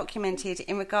well documented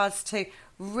in regards to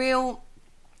real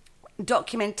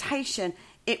documentation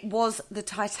it was the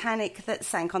Titanic that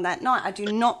sank on that night. I do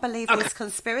not believe this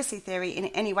conspiracy theory in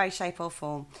any way, shape or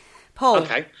form. Paul?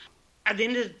 Okay. At the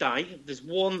end of the day, there's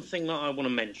one thing that I want to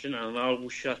mention, and I will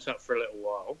shut up for a little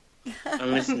while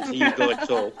and listen to you guys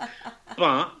talk.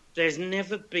 But there's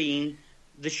never been...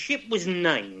 The ship was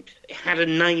named. It had a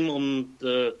name on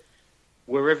the...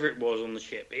 Wherever it was on the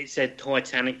ship. It said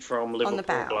Titanic from Liverpool,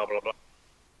 blah, blah, blah.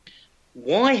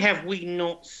 Why have we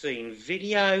not seen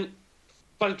video,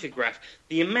 photograph,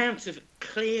 the amount of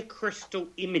clear crystal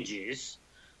images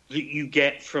that you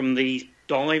get from these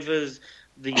divers,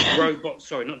 the robots,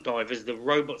 sorry, not divers, the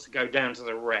robots that go down to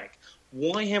the wreck?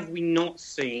 Why have we not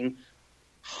seen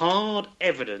hard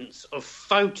evidence of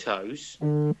photos?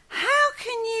 How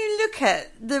can you look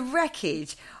at the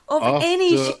wreckage of After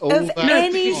any time.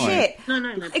 ship?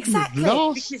 No. Exactly.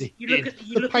 Nasty.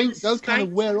 The paint does kind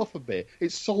of wear off a bit.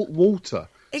 It's salt water.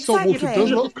 Exactly. Salt water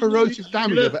does a lot of corrosive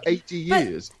damage over 80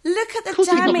 years. But look at Of the course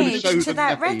they're not gonna damage show to the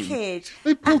that name. wreckage.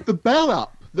 They pulled the bell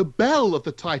up. The bell of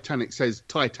the Titanic says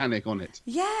Titanic on it.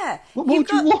 Yeah. What more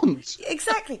do you want?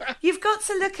 Exactly. You've got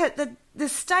to look at the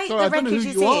state Sorry, the I don't know wreckage who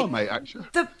is you are, in. mate, actually.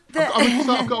 The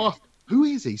I've got to ask, who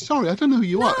is he? Sorry, I don't know who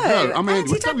you are. No, I mean,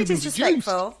 Andy, don't be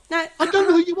disrespectful. No, I don't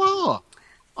know who you are.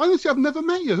 Honestly, I've never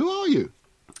met you. Who are you?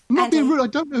 I'm not Andy. being rude. I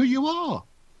don't know who you are.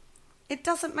 It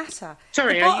doesn't matter.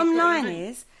 Sorry, the are bottom you- line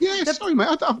is... Yeah, sorry, mate.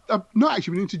 I've not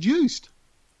actually been introduced.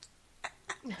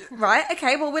 Right,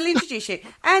 okay, well, we'll introduce you.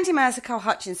 Andy Mauser, Carl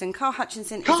Hutchinson. Carl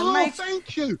Hutchinson is a Carl, major...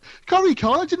 thank you. Sorry,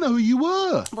 Carl, I didn't know who you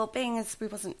were. Well, being as we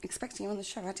wasn't expecting you on the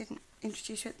show, I didn't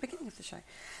introduce you at the beginning of the show.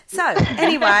 So,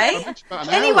 anyway,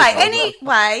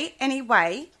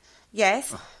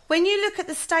 yes, when you look at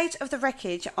the state of the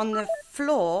wreckage on the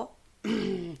floor,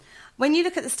 when you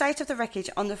look at the state of the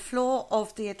wreckage on the floor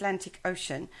of the Atlantic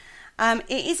Ocean, it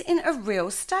is in a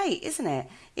real state, isn't it?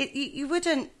 You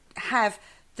wouldn't have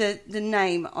the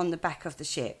name on the back of the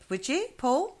ship, would you,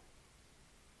 Paul?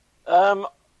 Do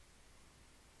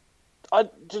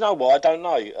you know what? I don't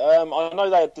know. I know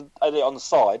they had it on the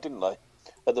side, didn't they?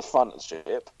 At the front of the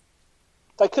ship.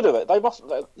 They could have it. They must.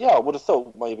 Yeah, I would have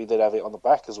thought maybe they'd have it on the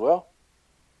back as well.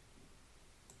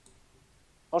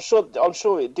 I'm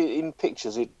sure it did in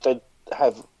pictures. They'd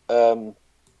have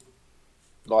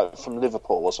like from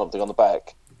Liverpool or something on the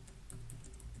back.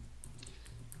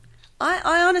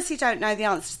 I honestly don't know the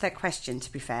answer to that question,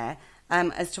 to be fair,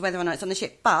 as to whether or not it's on the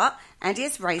ship. But Andy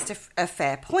has raised a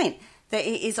fair point, that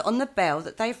it is on the bell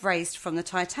that they've raised from the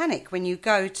Titanic. When you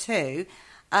go to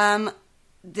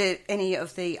any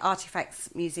of the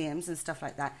artefacts museums and stuff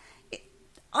like that,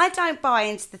 I don't buy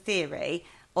into the theory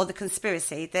or the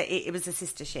conspiracy that it was a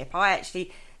sister ship. I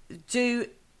actually do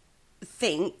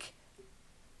think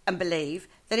and believe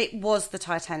that it was the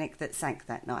Titanic that sank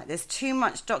that night. There's too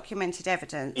much documented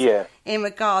evidence in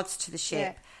regards to the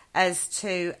ship as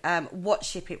to what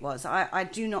ship it was. I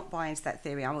do not buy into that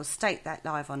theory. I will state that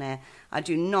live on air. I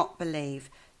do not believe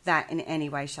that in any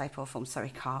way, shape or form. Sorry,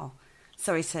 Carl.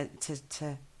 Sorry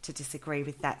to disagree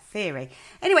with that theory.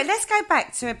 Anyway, let's go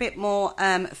back to a bit more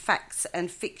facts and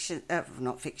fiction,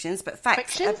 not fictions, but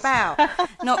facts about,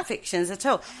 not fictions at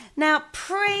all. Now,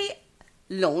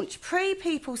 pre-launch,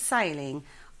 pre-people sailing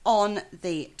on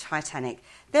the Titanic,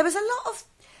 there was a lot of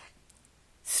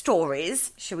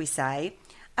stories, shall we say,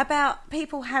 about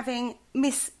people having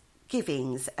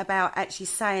misgivings about actually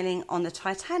sailing on the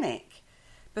Titanic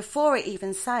before it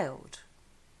even sailed.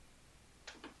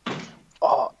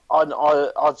 Oh,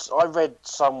 I read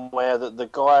somewhere that the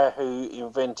guy who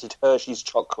invented Hershey's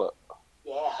chocolate,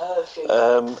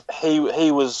 he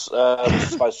was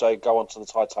supposed to go onto the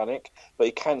Titanic, but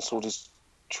he cancelled his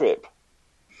trip.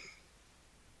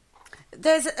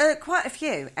 There's quite a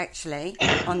few, actually,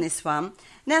 on this one.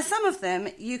 Now, some of them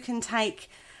you can take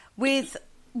with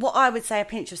what I would say a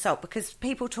pinch of salt, because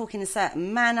people talk in a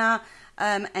certain manner,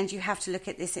 and you have to look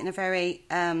at this in a very...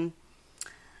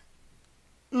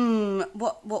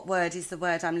 what word is the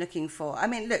word I'm looking for? I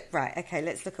mean, look, right, okay,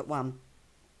 let's look at one.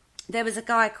 There was a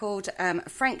guy called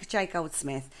Frank J.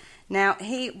 Goldsmith. Now,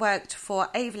 he worked for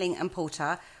Aveling and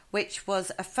Porter, which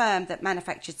was a firm that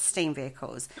manufactured steam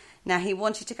vehicles. Now, he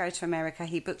wanted to go to America.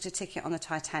 He booked a ticket on the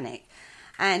Titanic.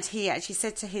 And he actually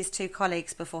said to his two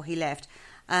colleagues before he left,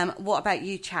 what about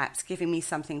you chaps giving me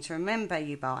something to remember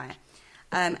you by?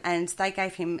 And they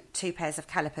gave him 2 pairs of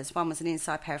calipers. One was an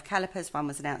inside pair of calipers, one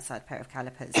was an outside pair of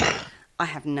calipers. I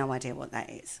have no idea what that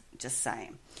is, just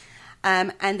saying.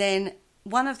 And then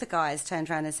one of the guys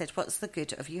turned around and said, what's the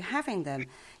good of you having them?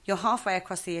 You're halfway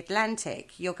across the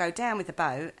Atlantic. You'll go down with the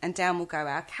boat and down will go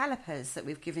our calipers that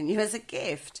we've given you as a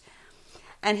gift.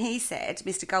 And he said,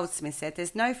 Mr. Goldsmith said,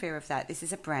 there's no fear of that. This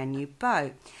is a brand new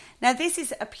boat. Now, this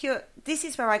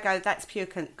is where I go, that's pure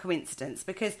coincidence,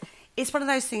 because it's one of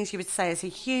those things you would say as a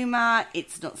humour.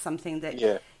 It's not something that,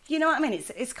 you know what I mean?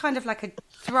 It's kind of like a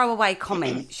throwaway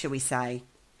comment, shall we say.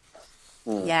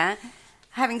 Yeah.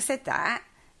 Having said that,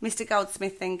 Mr.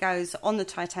 Goldsmith then goes on the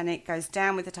Titanic, goes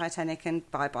down with the Titanic, and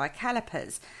bye-bye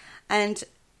calipers. And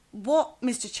what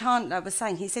Mr. Chandler was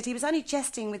saying, he said he was only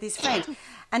jesting with his friend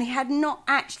and he had not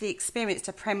actually experienced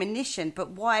a premonition,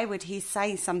 but why would he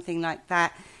say something like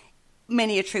that?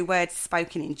 Many a true word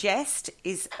spoken in jest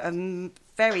is a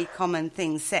very common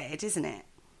thing said, isn't it?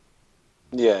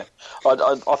 Yeah,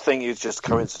 I think it's just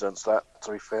coincidence, that,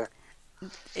 to be fair.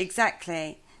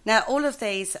 Exactly. Now, all of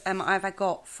these I've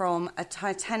got from a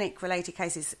Titanic-related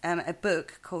cases, a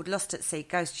book called Lost at Sea,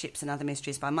 Ghost Ships and Other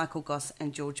Mysteries by Michael Goss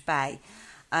and George Bay.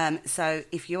 So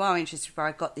if you are interested where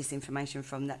I got this information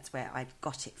from, that's where I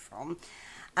got it from.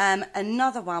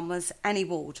 Another one was Annie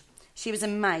Ward. She was a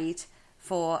maid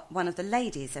for one of the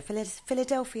ladies, a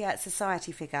Philadelphia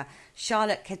society figure,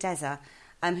 Charlotte Cadeza,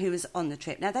 who was on the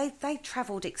trip. Now, they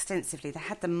travelled extensively. They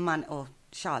had the money, or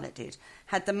Charlotte did,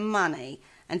 had the money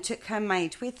and took her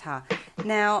maid with her.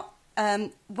 Now,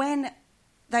 when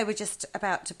they were just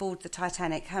about to board the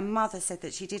Titanic, her mother said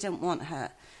that she didn't want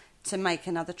her to make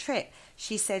another trip.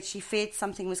 She said she feared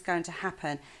something was going to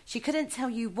happen. She couldn't tell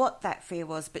you what that fear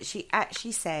was, but she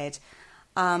actually said,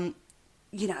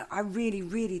 you know, I really,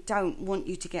 really don't want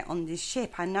you to get on this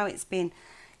ship. I know it's been,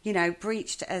 you know,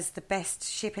 breached as the best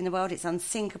ship in the world. It's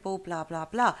unsinkable, blah, blah,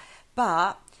 blah.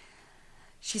 But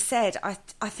she said, I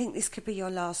think this could be your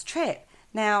last trip.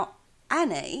 Now,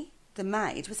 Annie, the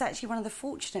maid, was actually one of the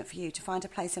fortunate few to find a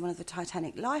place in one of the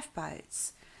Titanic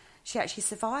lifeboats. She actually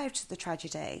survived the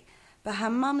tragedy. But her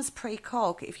mum's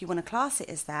precog, if you want to class it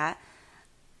as that,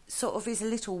 sort of is a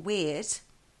little weird.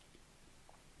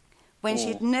 When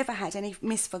she'd never had any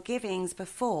misforgivings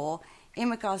before in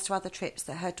regards to other trips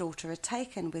that her daughter had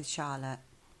taken with Charlotte.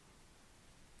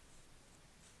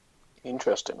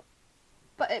 Interesting.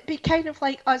 But it'd be kind of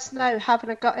like us now having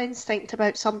a gut instinct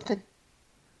about something.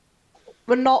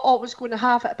 We're not always going to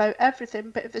have it about everything,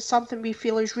 but if it's something we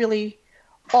feel is really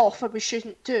off and we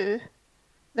shouldn't do,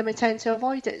 then we tend to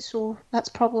avoid it. So that's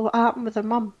probably what happened with her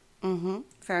mum.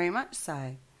 Very much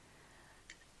so.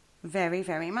 Very,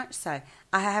 very much so.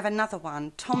 I have another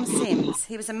one. Tom Sims.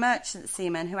 He was a merchant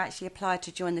seaman who actually applied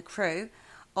to join the crew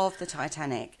of the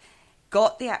Titanic.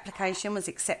 Got the application, was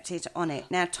accepted on it.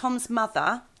 Now, Tom's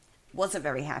mother wasn't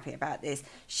very happy about this.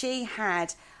 She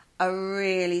had a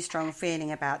really strong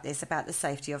feeling about this, about the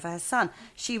safety of her son.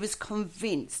 She was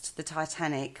convinced the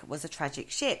Titanic was a tragic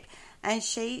ship, and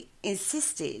she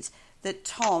insisted that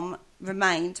Tom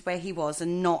remained where he was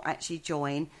and not actually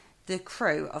join the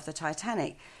crew of the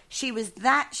Titanic. She was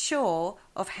that sure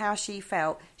of how she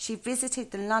felt, she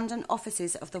visited the London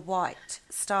offices of the White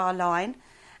Star Line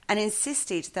and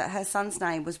insisted that her son's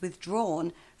name was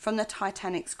withdrawn from the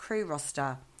Titanic's crew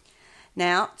roster.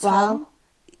 Now, Tom,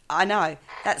 I know,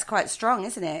 that's quite strong,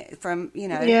 isn't it? From, you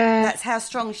know, that's how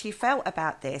strong she felt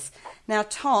about this. Now,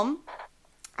 Tom,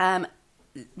 as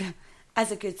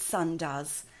a good son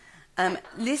does,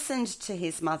 listened to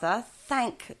his mother,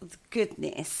 thank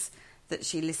goodness that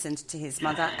she listened to his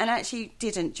mother, and actually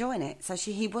didn't join it. So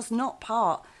he was not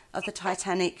part of the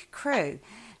Titanic crew.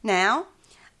 Now,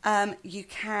 you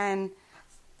can...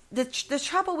 The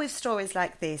trouble with stories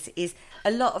like this is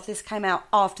a lot of this came out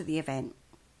after the event.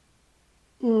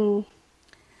 So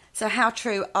how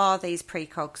true are these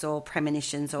precogs or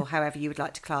premonitions, or however you would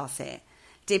like to class it?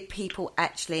 Did people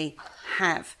actually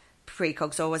have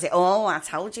precogs, or was it, oh, I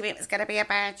told you it was going to be a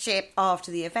bad ship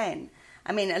after the event?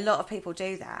 I mean, a lot of people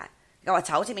do that. Oh, I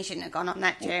told him he shouldn't have gone on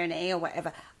that journey or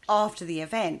whatever after the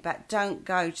event, but don't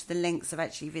go to the lengths of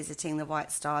actually visiting the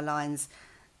White Star Line's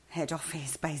head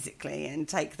office, basically, and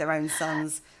take their own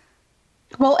sons.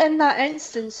 Well, in that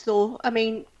instance, though, I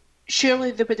mean,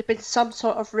 surely there would have been some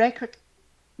sort of record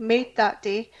made that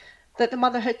day that the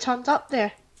mother had turned up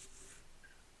there.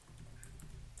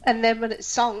 And then when it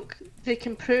sunk, they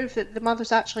can prove that the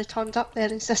mother's actually turned up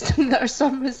there insisting that her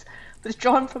son was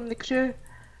withdrawn from the crew.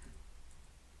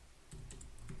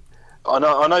 I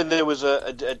know there was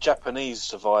a Japanese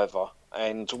survivor,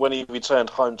 and when he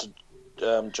returned home to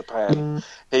Japan,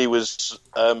 he was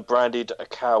branded a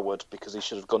coward because he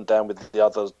should have gone down with the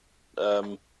other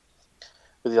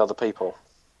people.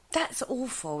 That's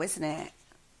awful, isn't it?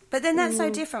 But then that's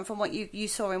so different from what you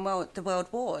saw in the World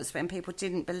Wars, when people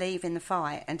didn't believe in the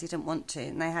fight and didn't want to,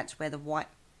 and they had to wear the white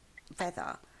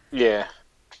feather. Yeah.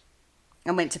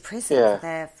 And went to prison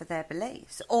for their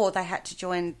beliefs, or they had to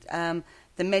join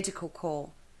the medical corps.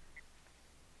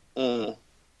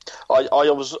 I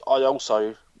also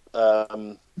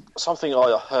something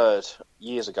I heard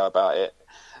years ago about it.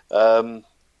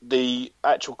 The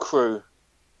actual crew,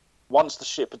 once the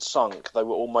ship had sunk, they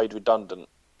were all made redundant,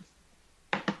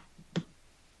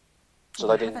 so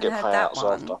they didn't get payouts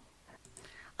after.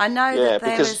 I know that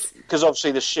because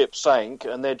obviously the ship sank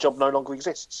and their job no longer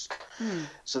exists,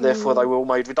 so therefore they were all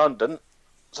made redundant,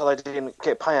 so they didn't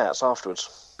get payouts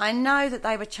afterwards. I know that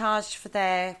they were charged for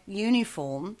their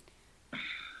uniform,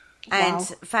 and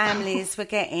families were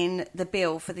getting the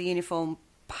bill for the uniform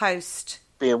post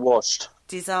being washed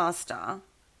disaster.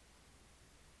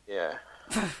 Yeah.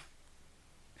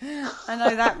 I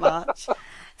know that much.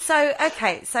 So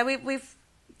we've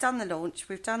done the launch,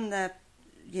 we've done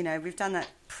we've done that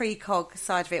precog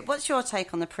side of it. What's your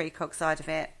take on the precog side of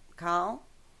it, Carl?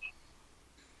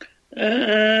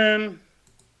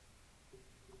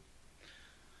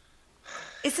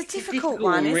 It's a difficult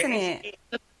one, isn't it?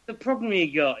 The problem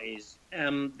you got is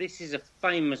this is a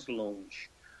famous launch.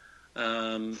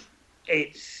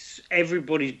 It's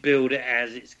everybody's billed it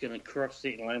as it's going to cross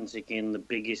the Atlantic in the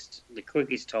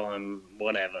quickest time,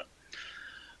 whatever.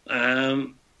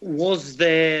 Was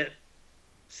there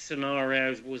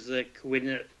scenarios? Was there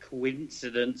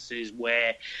coincidences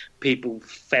where people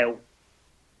felt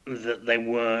that they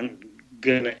weren't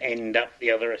going to end up the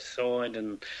other side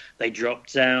and they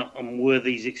dropped out? And were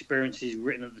these experiences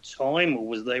written at the time, or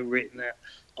was they written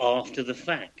after the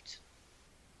fact?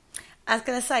 I was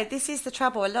going to say, this is the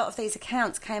trouble. A lot of these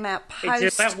accounts came out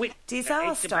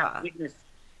post-disaster.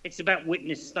 It's about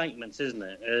witness statements, isn't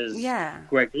it? As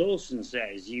Greg Lawson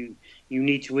says, you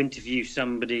need to interview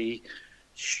somebody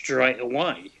straight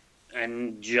away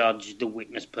and judge the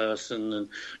witness person and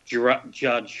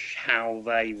judge how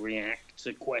they react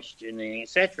to questioning,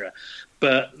 etc.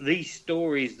 But these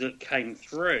stories that came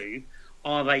through,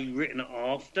 are they written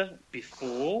after,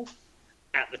 before,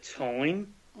 at the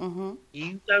time? Mm-hmm.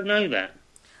 You don't know that.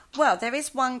 Well, there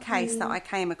is one case that I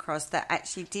came across that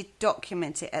actually did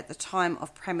document it at the time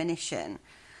of premonition.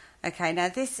 Okay, now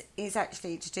this is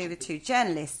actually to do with two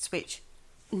journalists, which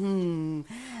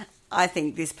I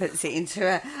think this puts it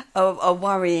into a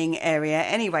worrying area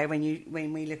anyway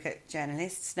when we look at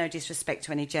journalists. No disrespect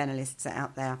to any journalists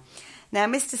out there. Now,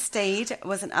 Mr. Steed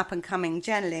was an up-and-coming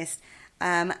journalist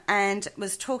and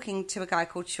was talking to a guy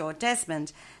called Shaw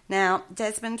Desmond. Now,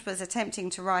 Desmond was attempting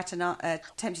to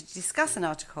discuss an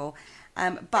article,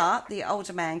 but the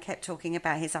older man kept talking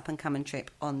about his up-and-coming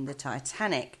trip on the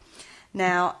Titanic.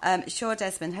 Now, Shaw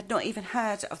Desmond had not even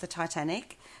heard of the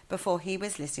Titanic before he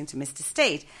was listening to Mr.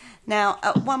 Steed. Now,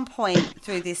 at one point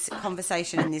through this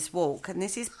conversation and this walk, and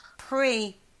this is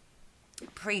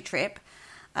pre-trip,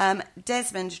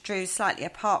 Desmond drew slightly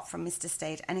apart from Mr.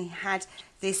 Steed, and he had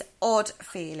this odd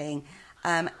feeling,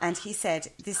 and he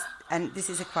said this, and this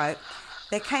is a quote: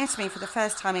 "There came to me for the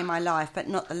first time in my life, but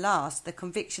not the last, the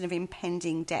conviction of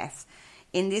impending death.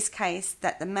 In this case,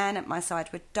 that the man at my side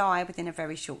would die within a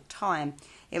very short time.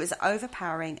 It was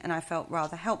overpowering, and I felt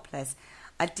rather helpless.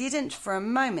 I didn't for a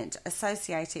moment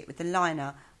associate it with the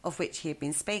liner of which he had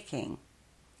been speaking,"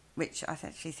 which I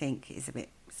actually think is a bit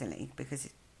silly because,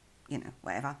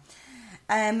 whatever.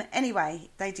 Anyway,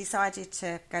 they decided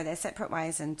to go their separate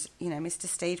ways, and, Mr.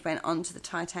 Steed went on to the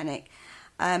Titanic.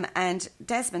 And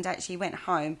Desmond actually went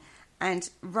home and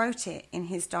wrote it in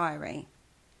his diary.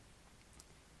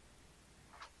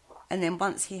 And then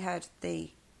once he heard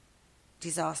the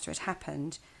disaster had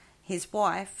happened, his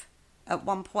wife at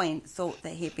one point thought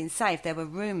that he had been saved. There were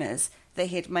rumours that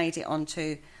he had made it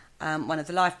onto one of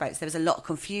the lifeboats. There was a lot of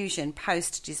confusion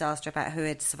post-disaster about who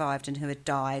had survived and who had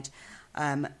died.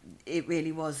 It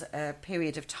really was a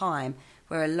period of time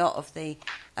where a lot of the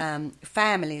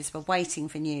families were waiting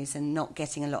for news and not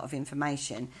getting a lot of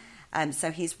information.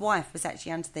 So his wife was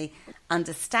actually under the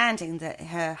understanding that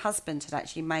her husband had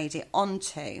actually made it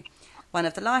onto one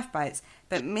of the lifeboats.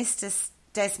 But Mr.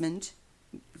 Desmond,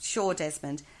 Shaw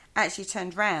Desmond, actually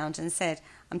turned round and said,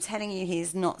 "I'm telling you, he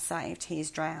is not saved, he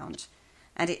is drowned."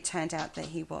 And it turned out that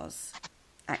he was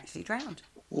actually drowned.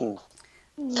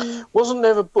 Wasn't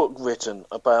there a book written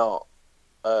about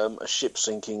a ship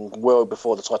sinking well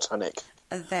before the Titanic?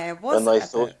 There was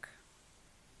a book.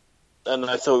 And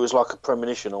they thought it was like a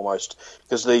premonition almost,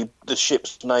 because the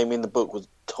ship's name in the book was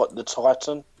the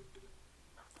Titan.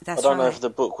 I don't know if the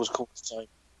book was called the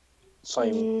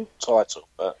same title,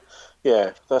 but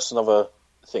yeah, that's another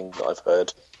thing that I've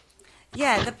heard.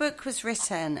 Yeah, the book was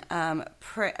written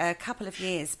a couple of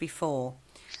years before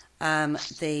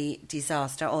the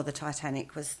disaster or the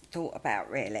Titanic was thought about,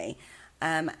 really.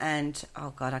 And,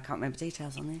 oh God, I can't remember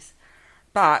details on this.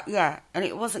 But, yeah, and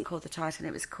it wasn't called the Titan,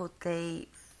 it was called the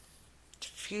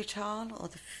futile, or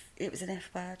it was an F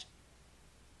word.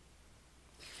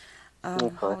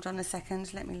 Hold on a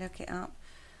second, let me look it up.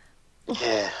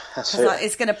 Yeah, that's it.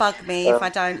 It's going to bug me if I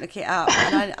don't look it up.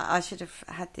 And I should have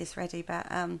had this ready, but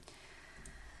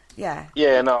yeah.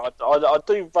 Yeah, no, I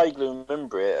do vaguely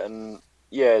remember it, and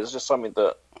yeah, it's just something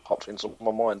that popped into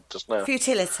my mind just now.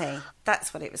 Futility,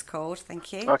 that's what it was called,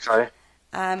 thank you. Okay.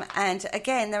 And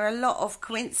again, there are a lot of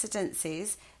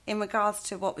coincidences in regards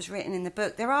to what was written in the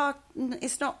book.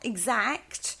 It's not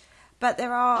exact, but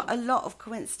there are a lot of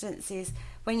coincidences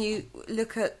when you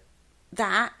look at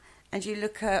that and you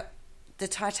look at the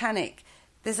Titanic.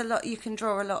 There's a lot, you can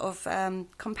draw a lot of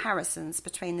comparisons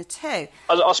between the two.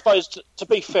 I suppose, to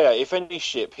be fair, if any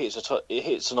ship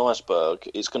hits an iceberg,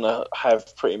 it's going to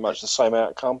have pretty much the same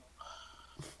outcome.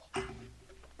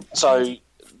 So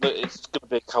it's going to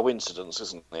be a coincidence,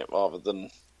 isn't it, rather than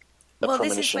a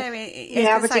premonition? This is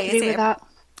where I would agree with that.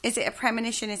 Is it a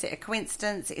premonition? Is it a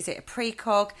coincidence? Is it a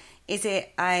precog? Is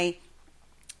it a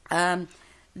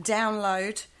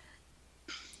download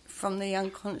from the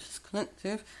unconscious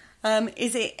collective?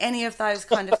 Is it any of those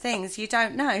kind of things? You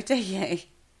don't know, do you?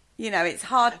 You know, it's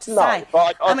hard to say.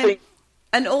 But I mean, think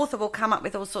an author will come up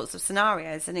with all sorts of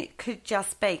scenarios, and it could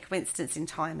just be coincidence in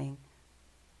timing.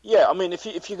 Yeah, I mean, if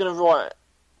you're going to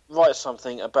write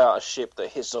something about a ship that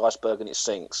hits the iceberg and it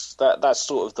sinks, that's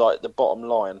sort of like the bottom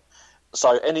line.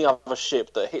 So any other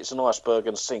ship that hits an iceberg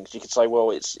and sinks, you could say,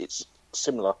 well, it's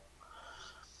similar.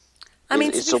 I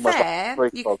mean, to be fair,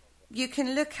 you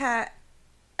can look at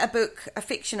a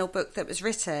fictional book that was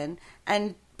written,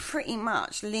 and pretty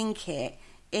much link it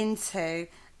into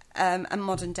a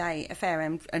modern day affair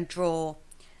and draw,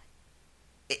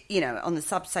 you know, on the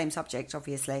same subject,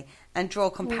 obviously, and draw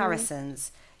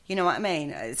comparisons. You know what I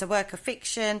mean? It's a work of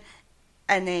fiction,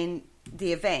 and then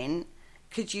the event.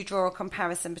 Could you draw a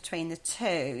comparison between the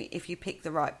two if you pick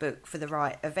the right book for the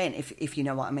right event? If you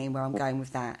know what I mean, where I'm going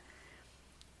with that.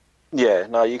 Yeah,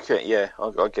 no, you can. Yeah,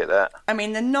 I get that. I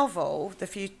mean, the novel, The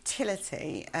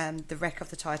Futility, The Wreck of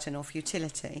the Titan, or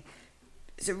Futility,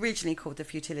 it's originally called The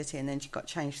Futility, and then she got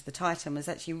changed to the Titan. Was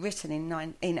actually written in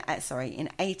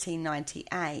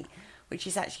 1898, which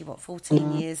is actually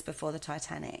 14 years before the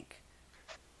Titanic.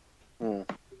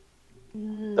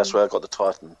 That's where I got the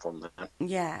Titan from. Then.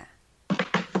 Yeah.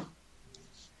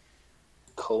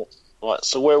 Cool. Right.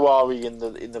 So where are we in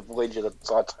the voyage of the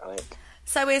Titanic?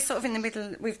 So we're sort of in the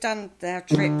middle. We've done our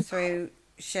trip through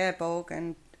Cherbourg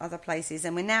and other places,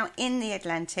 and we're now in the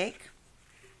Atlantic.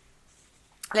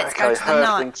 Let's go to the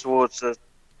night.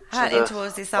 Hurtling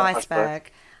towards this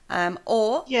iceberg.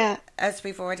 Or, as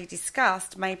we've already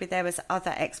discussed, maybe there was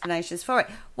other explanations for it.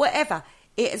 Whatever.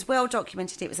 It is well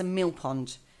documented. It was a mill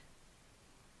pond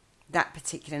that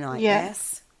particular night,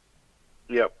 yes?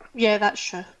 Yep. Yeah, that's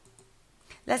true.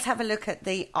 Let's have a look at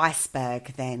the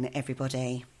iceberg then,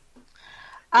 everybody.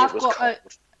 I've got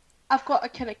a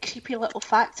kind of creepy little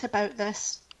fact about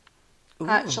this. Ooh.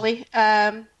 Actually,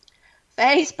 the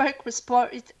iceberg was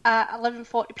spotted at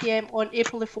 11:40 p.m. on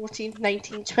April the 14th,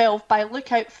 1912, by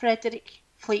Lookout Frederick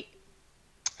Fleet,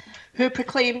 who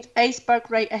proclaimed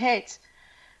 "iceberg right ahead."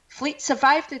 Fleet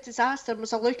survived the disaster and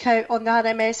was a lookout on the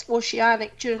RMS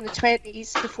Oceanic during the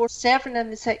 20s before serving in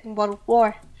the Second World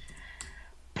War.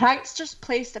 Pranksters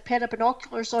placed a pair of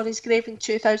binoculars on his grave in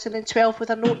 2012 with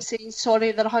a note saying,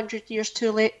 "Sorry, they're 100 years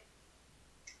too late."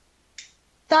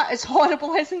 That is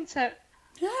horrible, isn't it?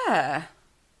 Yeah.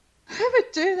 Who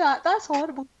would do that? That's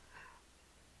horrible.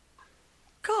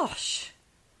 Gosh.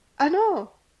 I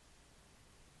know.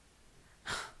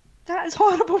 That is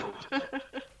horrible.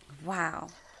 Wow.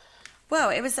 Well,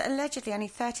 it was allegedly only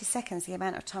 30 seconds, the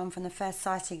amount of time from the first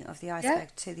sighting of the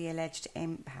iceberg to the alleged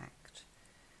impact.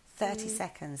 30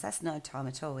 seconds. That's no time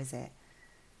at all, is it?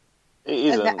 It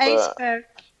isn't. And the iceberg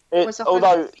was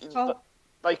although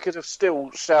they could have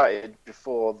still shouted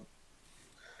before.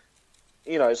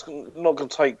 You know, it's not going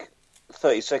to take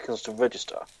 30 seconds to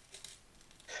register.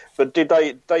 But did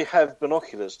they have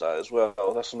binoculars though as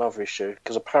well? That's another issue,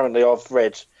 because apparently I've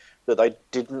read that they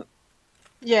didn't.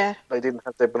 Yeah. They didn't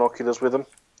have their binoculars with them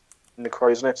in the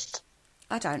crow's nest.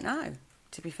 I don't know,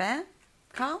 to be fair.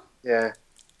 Carl? Yeah.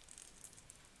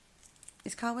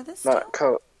 Is Carl with us? No,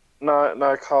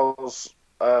 Carl's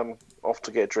off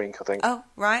to get a drink, I think. Oh,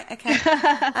 right, okay.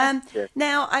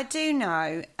 Now, I do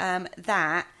know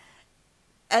that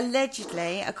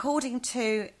allegedly, according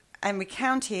to and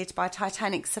recounted by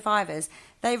Titanic survivors,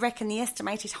 they reckon the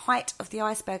estimated height of the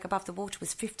iceberg above the water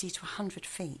was 50 to 100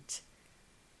 feet.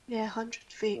 Yeah, 100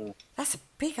 feet. That's a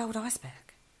big old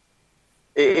iceberg.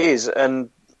 It is,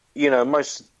 and, you know,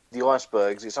 most of the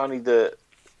icebergs, it's only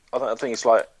I think it's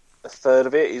like a third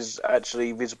of it is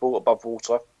actually visible above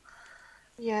water.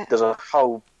 Yeah. There's a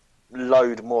whole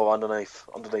load more underneath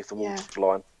the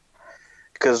waterline.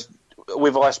 Because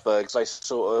with icebergs, they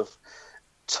sort of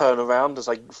turn around as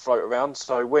they float around.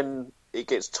 So when it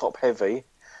gets top heavy,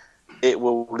 it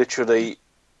will literally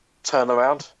turn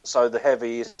around. So the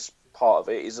heaviest part of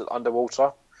it is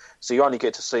underwater. So you only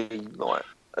get to see like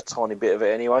a tiny bit of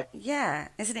it anyway. Yeah,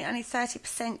 isn't it only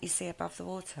 30% you see above the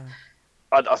water?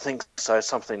 I think so,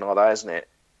 something like that, isn't it?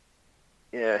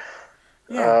 Yeah.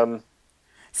 Yeah.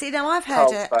 See, now I've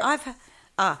heard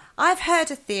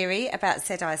a theory about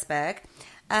said iceberg.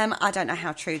 I don't know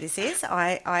how true this is.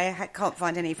 I can't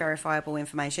find any verifiable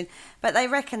information. But they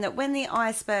reckon that when the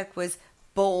iceberg was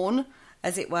born,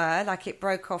 as it were, like it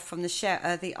broke off from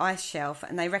the ice shelf,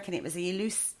 and they reckon it was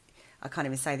I can't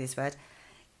even say this word,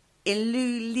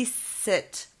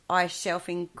 illulicate ice shelf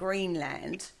in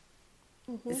Greenland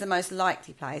is the most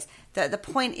likely place. The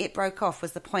point it broke off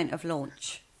was the point of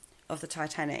launch of the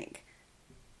Titanic.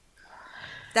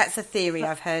 That's a theory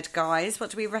I've heard, guys.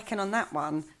 What do we reckon on that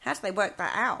one? How do they work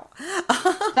that out?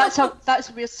 That's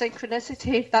a weird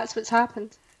synchronicity if that's what's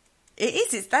happened.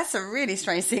 It is. That's a really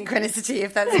strange synchronicity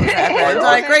if that's what's happened.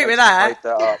 I agree with that.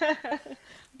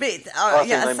 But I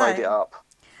think they made it up.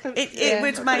 It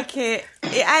would make it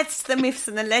adds to the myths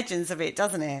and the legends of it,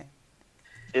 doesn't it?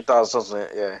 It does, doesn't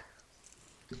it? Yeah.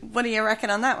 What do you reckon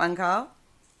on that one, Carl?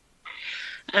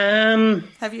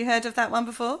 Have you heard of that one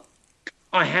before?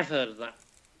 I have heard of that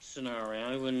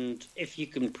scenario, and if you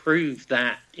can prove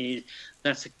that,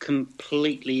 that's a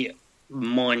completely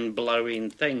mind-blowing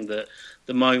thing, that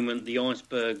the moment the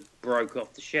iceberg broke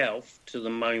off the shelf to the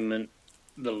moment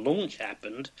the launch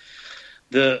happened,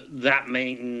 that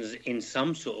means in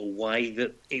some sort of way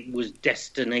that it was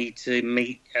destined to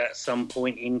meet at some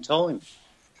point in time.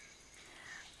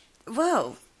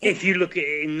 Well, if you look at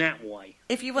it in that way.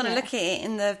 If you want to look at it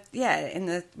in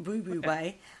the woo-woo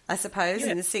way, I suppose,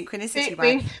 in the synchronicity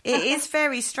way. It is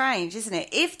very strange, isn't it?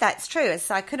 If that's true.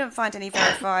 So I couldn't find any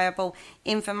verifiable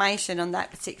information on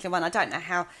that particular one. I don't know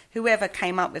how, whoever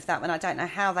came up with that one, I don't know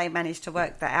how they managed to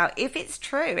work that out. If it's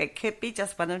true, it could be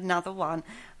just another one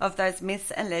of those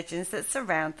myths and legends that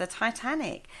surround the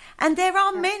Titanic. And there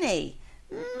are many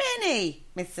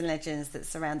myths and legends that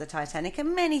surround the Titanic,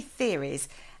 and many theories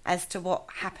as to what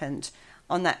happened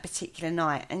on that particular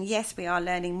night. And yes, we are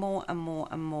learning more and more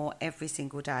and more every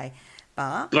single day.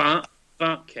 But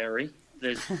Kerry,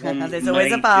 there's one there's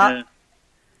always a but.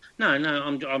 No,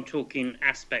 I'm talking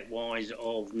aspect-wise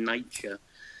of nature.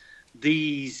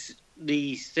 These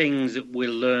things that we're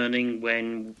learning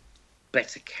when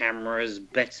better cameras,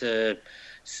 better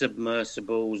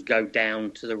submersibles go down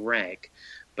to the wreck.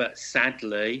 But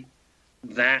sadly,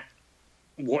 that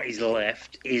what is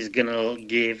left is going to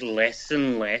give less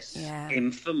and less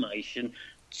information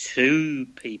to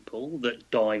people that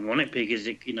dive on it, because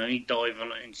it can only dive on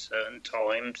it in certain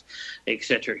times,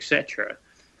 etc., etc.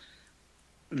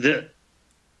 That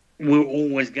we're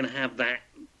always going to have that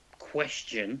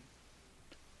question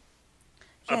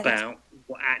about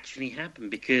what actually happened,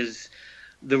 because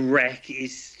the wreck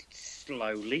is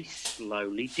slowly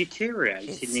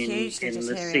deteriorating in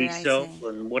the sea salt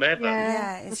and whatever.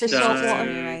 Yeah, it's just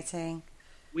deteriorating.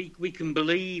 We can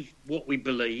believe what we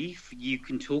believe. You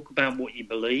can talk about what you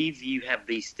believe. You have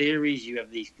these theories. You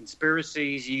have these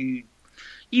conspiracies. You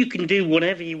can do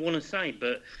whatever you want to say.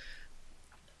 But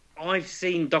I've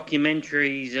seen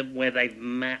documentaries where they've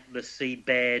mapped the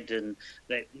seabed, and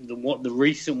the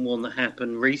recent one that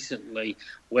happened recently,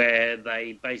 where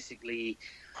they basically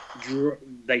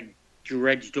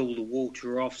dredged all the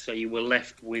water off, so you were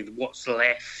left with what's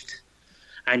left,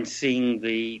 and seeing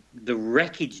the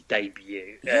wreckage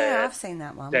debut. Yeah, I've seen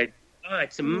that one.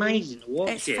 It's amazing to watch.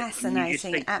 It's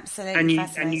fascinating, absolutely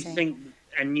fascinating.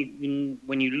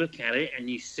 When you look at it and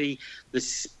you see the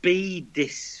speed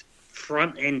this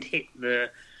front end hit the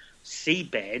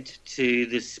seabed to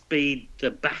the speed the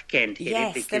back end hit it.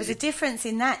 Yes, there was a difference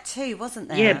in that too, wasn't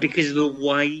there? Yeah, because of the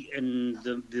weight and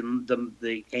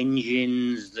the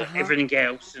engines, everything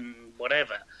else and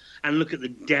whatever. And look at the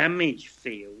damage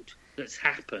field that's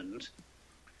happened.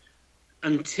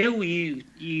 Until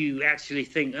you actually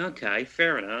think, okay,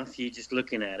 fair enough, you're just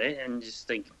looking at it and just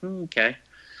think, okay.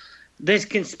 There's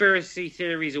conspiracy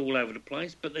theories all over the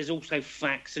place, but there's also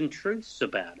facts and truths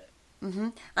about it. Mm-hmm.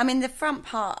 I mean, the front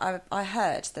part, I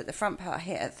heard that the front part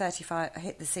hit the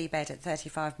seabed at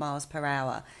 35 miles per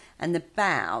hour, and the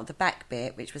back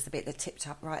bit, which was the bit that tipped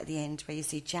up right at the end, where you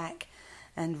see Jack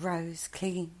and Rose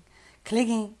clinging,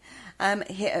 hit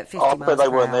at 50 miles per hour. I bet they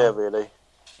weren't there, really.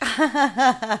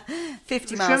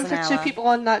 50 miles an hour. For 2 people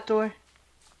on that door.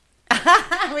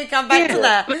 We come back to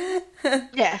that.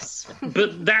 Yes.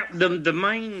 But the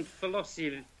main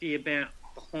philosophy about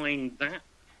the behind that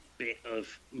bit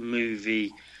of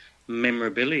movie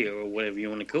memorabilia, or whatever you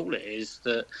want to call it, is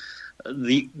that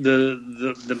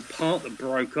the part that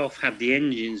broke off had the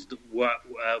engines that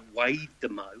weighed the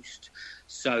most,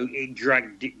 so it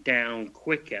dragged it down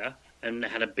quicker and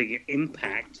had a bigger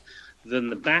impact than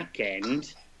the back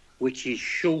end, which is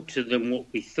shorter than what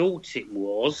we thought it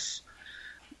was,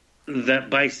 that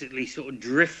basically sort of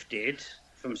drifted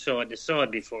from side to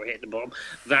side before it hit the bottom.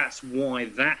 That's why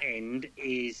that end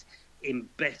is in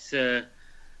better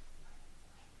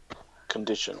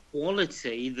condition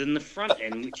quality than the front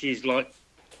end, which is like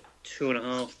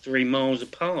 2.5-3 miles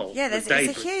apart. Yeah, it's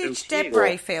a huge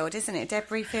debris field, isn't it?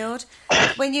 Debris field.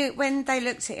 When they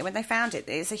looked at it, when they found it,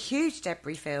 it's a huge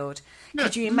debris field.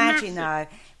 Could you imagine though,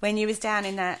 when you was down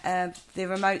in that the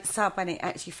remote sub when it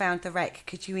actually found the wreck?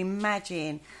 Could you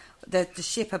imagine the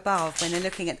ship above when they're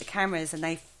looking at the cameras and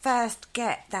they first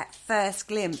get that first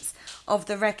glimpse of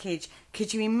the wreckage?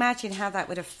 Could you imagine how that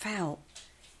would have felt?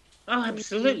 Oh,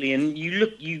 absolutely. And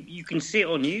you can see it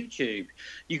on YouTube.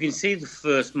 You can see the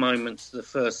first moments the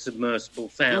first submersible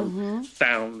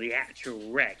found the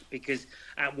actual wreck, because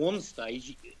at one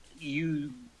stage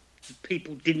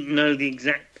people didn't know the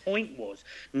exact point was.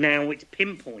 Now it's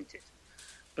pinpointed.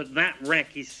 But that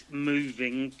wreck is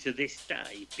moving to this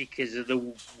day because of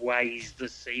the ways the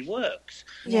sea works.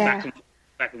 Yeah.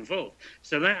 Back and forth.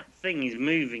 So that thing is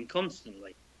moving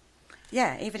constantly.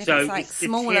 Yeah, even if it's like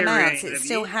small amounts, it's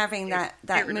still having that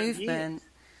movement.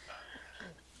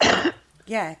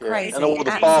 Yeah, crazy. And all the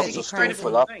baths are still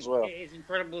full up as well. It is an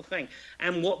incredible thing.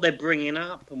 And what they're bringing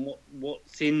up and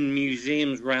what's in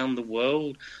museums around the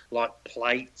world, like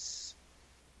plates,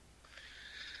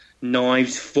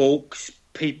 knives, forks,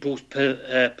 people's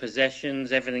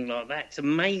possessions, everything like that. It's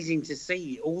amazing to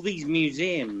see all these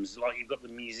museums. Like you've got the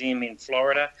museum in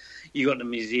Florida, you got the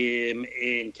museum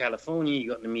in California, you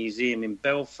got the museum in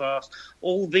Belfast.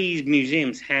 All these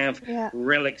museums have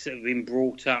relics that have been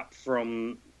brought up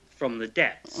from the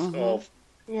depths of.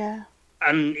 Yeah.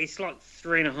 And it's like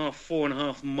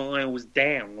 4.5 miles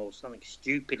down, or something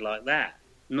stupid like that.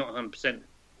 Not 100%.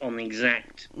 On the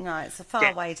exact. No, it's a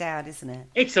far way down, isn't it?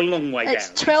 It's a long way down. It's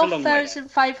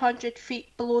 12,500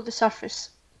 feet below the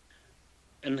surface.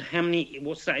 And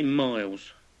what's that in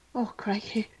miles? Oh,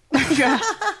 crikey.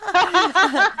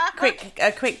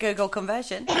 quick Google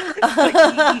conversion. you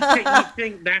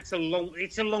think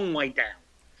it's a long way down.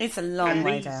 It's a long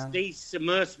way down. These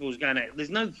submersibles going out, there's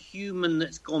no human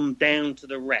that's gone down to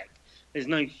the wreck. There's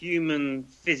no human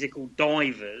physical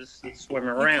divers that swim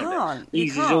around it. You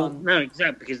can't. No,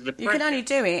 exactly, because of the pressure. You can only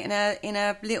do it in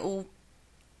a little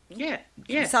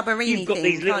submarine You've got thing,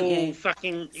 these little you've got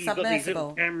these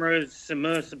little cameras,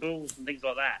 submersibles, and things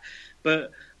like that.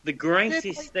 But the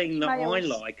greatest thing that I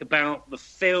like about the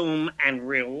film and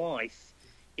real life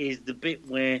is the bit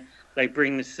where they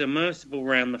bring the submersible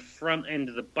around the front end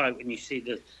of the boat, and you see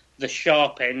the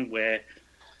sharp end where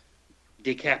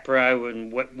DiCaprio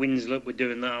and Winslet were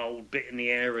doing that old bit in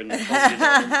the air and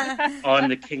I'm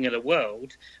the king of the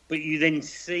world. But you then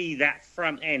see that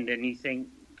front end and you think,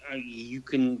 you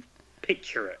can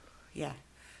picture it. Yeah.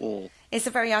 It's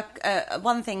a very...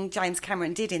 one thing James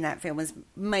Cameron did in that film was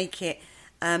make it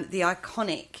the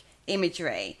iconic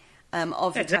imagery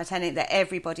of the Titanic that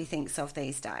everybody thinks of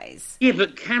these days. Yeah,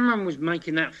 but Cameron was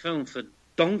making that film for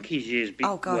donkey's years.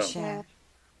 Oh, gosh, A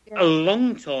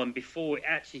long time before it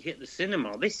actually hit the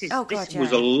cinema. This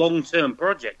was a long-term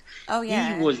project. Oh,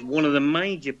 yeah. He was one of the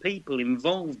major people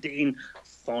involved in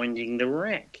finding the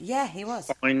wreck. Yeah, he was.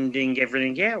 Finding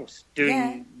everything else,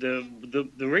 doing the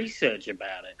research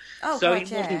about it. Oh, so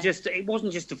God, it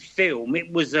wasn't just a film.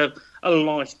 It was a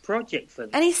life project for them.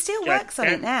 And he still works on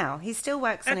it now. He still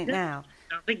works on it now.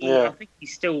 I think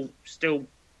he's still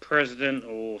president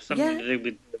or something to do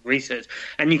with research.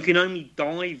 And you can only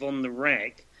dive on the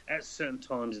wreck at certain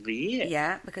times of the year.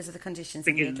 Yeah, because of the conditions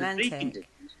in the Atlantic.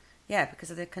 Yeah, because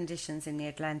of the conditions in the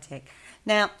Atlantic.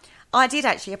 Now, I did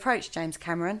actually approach James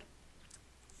Cameron.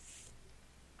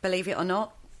 Believe it or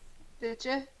not. Did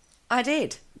you? I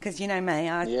did, because you know me,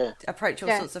 I approach all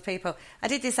sorts of people. I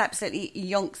did this absolutely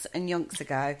yonks and yonks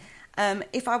ago.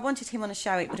 If I wanted him on a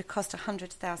show, it would have cost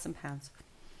 £100,000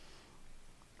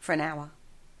 for an hour.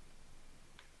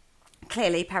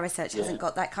 Clearly, Parasearch hasn't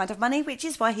got that kind of money, which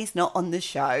is why he's not on the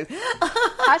show.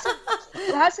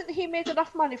 Hasn't he made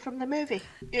enough money from the movie?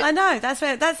 I know, that's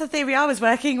the theory I was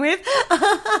working with.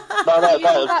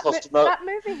 That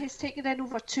movie has taken in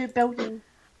over £2 billion.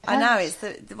 I know, it's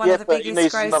one of the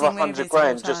biggest grossing movies of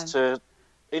all time.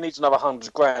 He needs another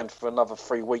 100 grand for another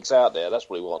 3 weeks out there. That's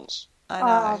what he wants. I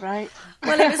know. Oh, right.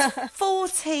 Well, it was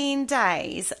 14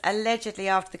 days, allegedly,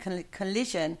 after the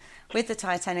collision with the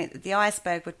Titanic, that the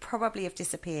iceberg would probably have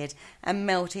disappeared and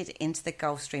melted into the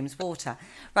Gulf Stream's water.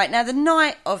 Right, now, the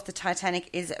night of the Titanic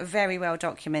is very well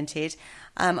documented.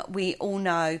 We all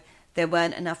know there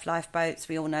weren't enough lifeboats.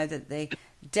 We all know that the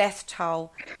death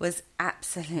toll was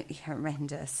absolutely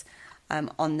horrendous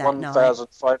on that night.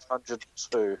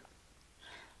 1,502.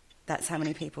 That's how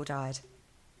many people died.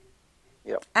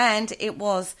 Yep. And it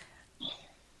was,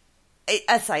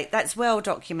 I say, that's well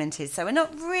documented. So we're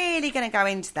not really going to go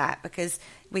into that because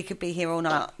we could be here all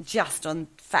night just on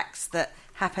facts that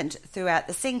happened throughout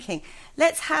the sinking.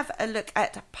 Let's have a look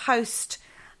at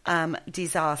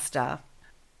post-disaster.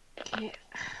 Yeah.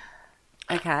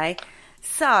 Okay,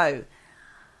 so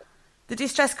the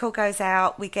distress call goes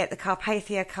out. We get the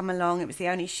Carpathia come along. It was the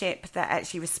only ship that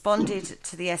actually responded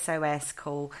to the SOS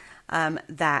call.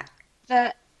 The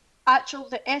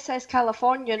SS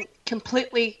Californian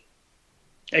completely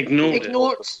ignored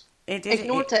it.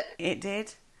 It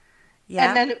did. Yeah.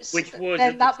 And then it was, Which was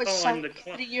then at that the was time sunk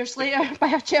 3 years later by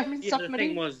a German submarine. The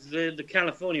thing was, the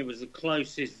California was the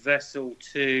closest vessel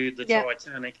to the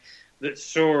Titanic that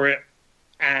saw it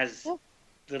as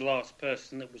the last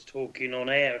person that was talking on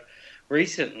air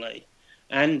recently,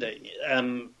 and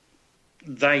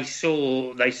they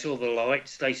saw the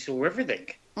lights, they saw everything,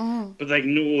 but they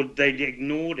ignored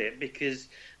it because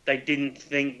they didn't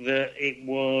think that it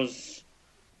was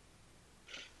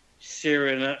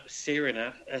searing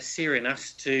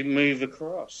us to move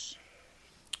across.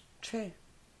 True.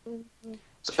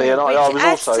 So, yeah, I was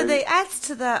adds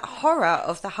to the horror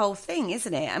of the whole thing,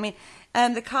 isn't it? I mean,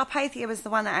 the Carpathia was the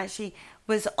one that actually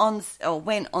was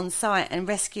went on site and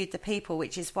rescued the people,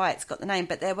 which is why it's got the name.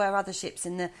 But there were other ships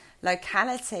in the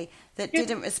locality that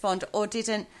didn't respond or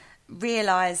didn't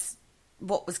realise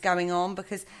what was going on,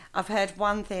 because I've heard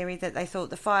one theory that they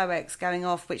thought the fireworks going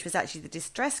off, which was actually the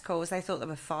distress calls, they thought they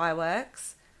were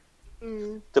fireworks.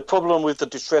 The problem with the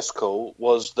distress call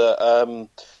was that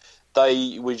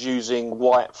they was using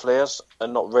white flares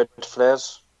and not red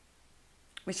flares.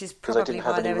 Which is probably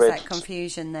why there was that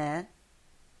confusion there.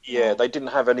 Yeah, they didn't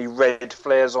have any red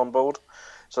flares on board,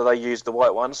 so they used the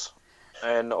white ones.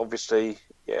 And obviously,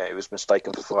 it was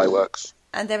mistaken for fireworks.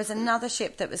 And there was another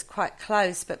ship that was quite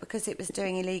close, but because it was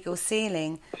doing illegal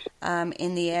sealing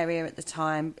in the area at the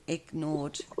time,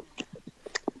 ignored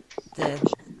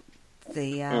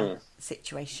the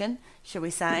situation, shall we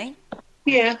say?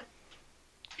 Yeah.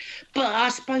 But I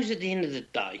suppose at the end of the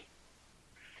day,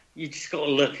 you just got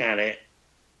to look at it.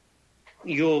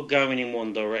 You're going in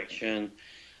one direction.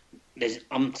 There's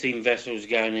umpteen vessels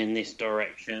going in this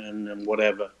direction and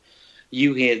whatever.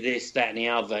 You hear this, that, and the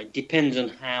other. It depends on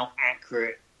how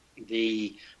accurate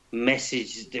the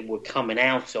messages that were coming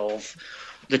out of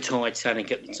the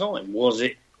Titanic at the time. Was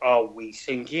it, are we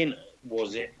sinking?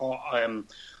 Was it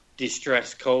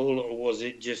distress call? Or was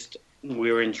it just,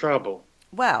 we're in trouble?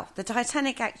 Well, the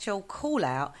Titanic actual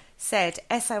call-out said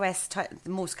SOS, the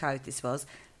Morse code this was,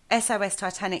 SOS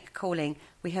Titanic calling,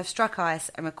 we have struck ice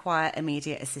and require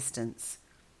immediate assistance.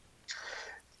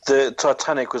 The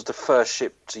Titanic was the first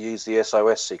ship to use the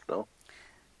SOS signal.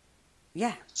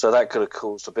 Yeah. So that could have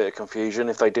caused a bit of confusion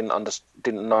if they didn't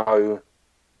know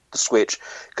the switch,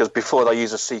 because before they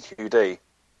use a CQD.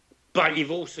 But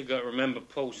you've also got to remember,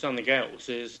 Paul, something else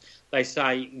is they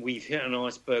say we've hit an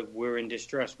iceberg, we're in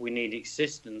distress, we need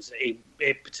assistance.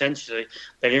 It potentially,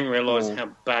 they didn't realise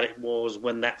how bad it was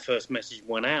when that first message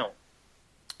went out.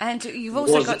 And you've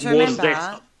also got to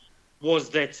remember... Was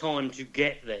there time to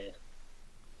get there?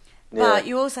 But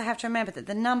you also have to remember that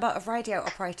the number of radio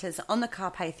operators on the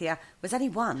Carpathia was only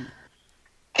one.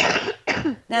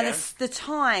 Now, the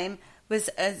time was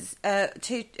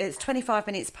it's 25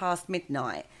 minutes past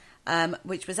midnight,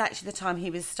 which was actually the time he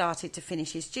was started to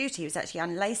finish his duty. He was actually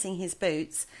unlacing his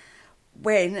boots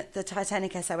when the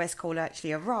Titanic SOS call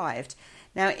actually arrived.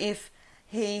 Now, if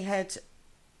it had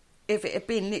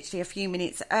been literally a few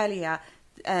minutes earlier,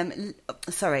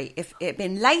 if it had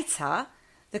been later,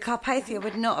 the Carpathia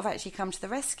would not have actually come to the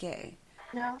rescue.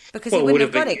 No. Because he wouldn't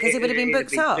have got it, because it would have been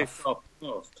booked off.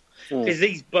 Because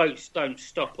these boats don't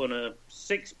stop on a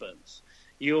sixpence.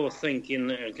 You're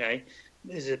thinking, okay,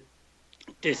 there's a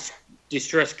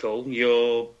distress call,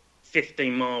 you're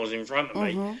 15 miles in front of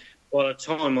me. By the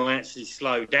time I actually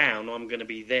slow down, I'm going to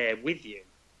be there with you.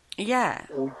 Yeah.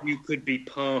 Or you could be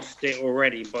past it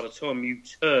already. By the time you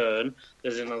turn,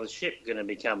 there's another ship going to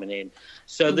be coming in.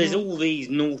 So there's all these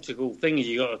nautical things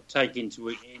you got to take into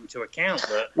account.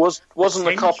 That wasn't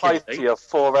the Carpathia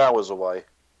 4 hours away?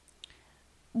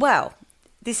 Well,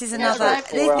 This is another.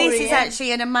 This is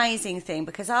actually an amazing thing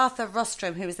because Arthur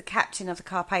Rostrom, who was the captain of the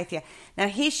Carpathia, now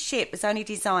his ship was only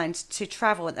designed to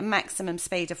travel at the maximum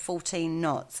speed of 14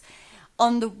 knots.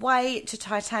 On the way to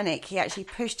Titanic, he actually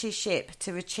pushed his ship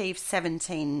to achieve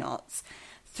 17 knots.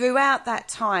 Throughout that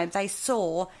time, they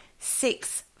saw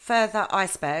 6 further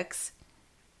icebergs.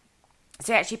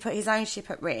 So he actually put his own ship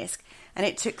at risk, and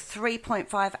it took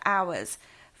 3.5 hours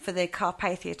for the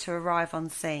Carpathia to arrive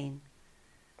on scene.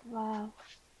 Wow.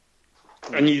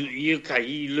 And you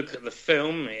look at the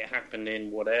film, it happened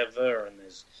in whatever, and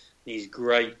there's these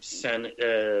great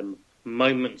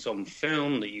moments on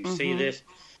film that you see this.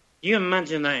 You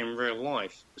imagine that in real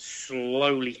life,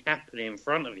 slowly happening in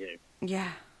front of you.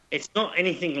 Yeah. It's not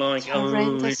anything like,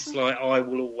 it's like, I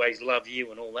will always love you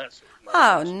and all that sort of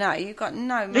nonsense. Oh, no, you've got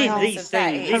no moments of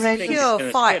that. It's pure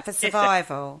fight for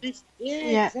survival.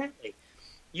 Exactly.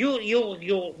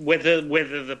 You're whether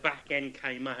the back end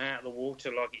came out of the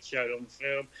water like it showed on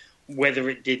film, whether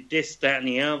it did this, that, and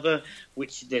the other,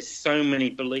 which there's so many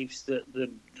beliefs that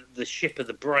the ship of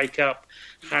the breakup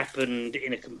happened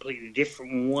in a completely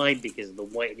different way because of the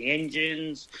weight of the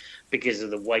engines, because of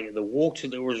the weight of the water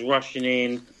that was rushing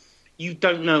in. You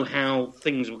don't know how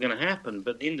things were going to happen,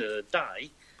 but at the end of the day,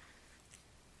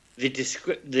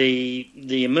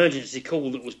 the emergency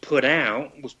call that was put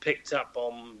out was picked up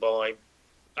on by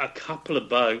a couple of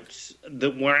boats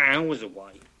that were hours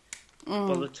away.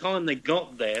 By the time they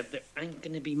got there ain't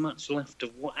going to be much left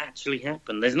of what actually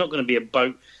happened. There's not going to be a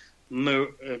boat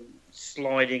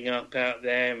sliding up out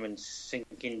there and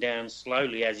sinking down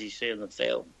slowly as you see in the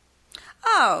film.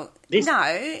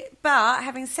 No, but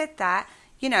having said that,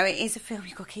 you know, it is a film.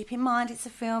 You've got to keep in mind it's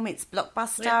a film. It's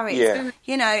blockbuster.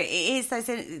 You know, it is.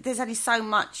 There's only so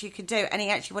much you can do. And he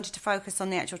actually wanted to focus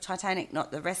on the actual Titanic,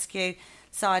 not the rescue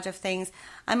side of things.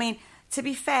 I mean, to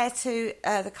be fair to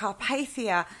the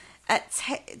Carpathia,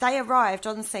 they arrived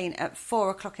on the scene at 4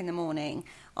 o'clock in the morning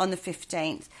on the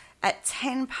 15th. At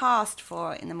 10 past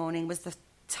 4 in the morning was the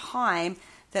time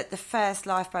that the first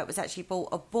lifeboat was actually brought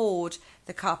aboard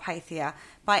the Carpathia.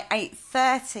 By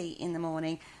 8:30 in the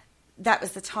morning, that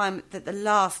was the time that the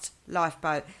last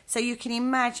lifeboat. So you can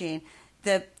imagine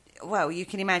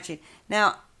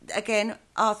Now, again,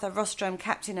 Arthur Rostrom,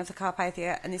 captain of the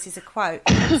Carpathia, and this is a quote,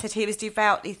 said he was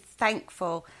devoutly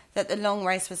thankful that the long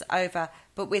race was over,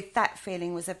 but with that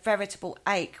feeling was a veritable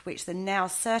ache which the now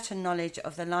certain knowledge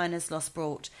of the liner's loss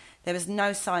brought. There was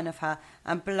no sign of her,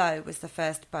 and below was the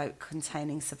first boat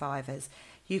containing survivors.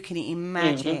 You can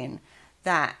imagine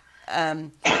that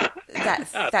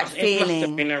that feeling. It must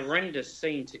have been a horrendous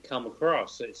scene to come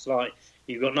across. It's like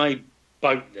you've got no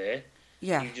boat there.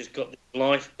 Yeah. You've just got the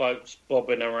lifeboats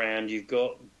bobbing around. You've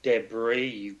got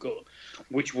debris.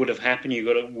 Which would have happened.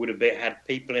 Would have had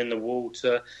people in the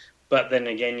water. But then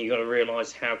again, you've got to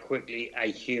realise how quickly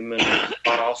a human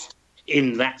passed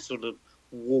in that sort of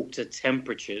water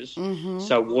temperatures. Mm-hmm.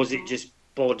 So was it just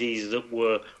bodies that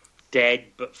were dead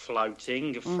but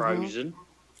floating, frozen?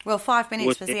 Well, 5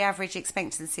 minutes was the average life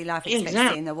expectancy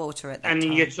in the water at that time.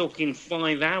 And you're talking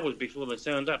 5 hours before they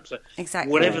turned up. So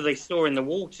exactly. Whatever they saw in the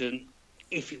water,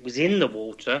 if it was in the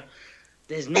water,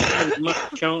 there's not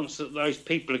much chance that those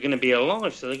people are going to be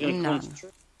alive. So they're going to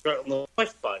concentrate on the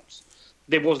lifeboats.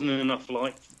 There wasn't enough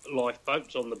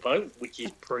lifeboats on the boat, which is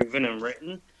proven and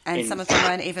written. And some of them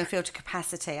weren't even filled to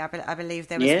capacity. I believe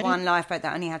there was one lifeboat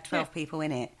that only had 12 people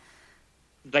in it.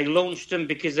 They launched them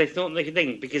because they thought they could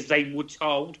think, because they were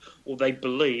told or they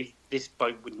believed this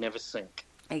boat would never sink.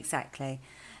 Exactly.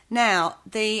 Now,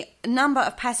 the number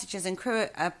of passengers and crew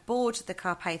aboard the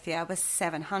Carpathia was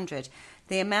 700.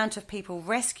 The amount of people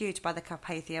rescued by the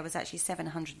Carpathia was actually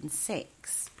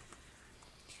 706.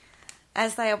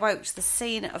 As they awoke to the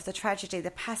scene of the tragedy, the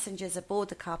passengers aboard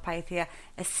the Carpathia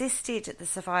assisted the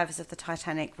survivors of the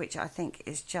Titanic, which I think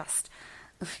is just...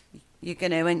 You're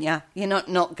going to, aren't you? You're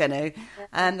not going to.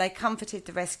 They comforted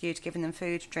the rescued, giving them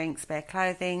food, drink, spare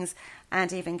clothing,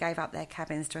 and even gave up their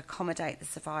cabins to accommodate the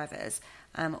survivors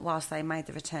whilst they made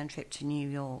the return trip to New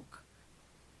York.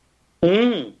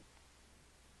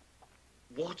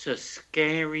 What a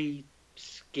scary,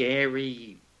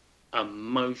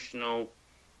 emotional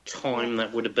time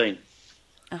that would have been.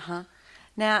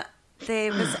 Now,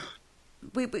 there was...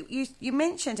 you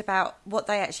mentioned about what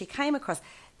they actually came across.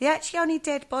 The actually only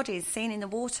dead bodies seen in the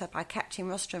water by Captain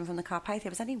Rostrom from the Carpathia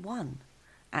was only one,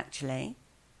 actually.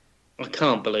 I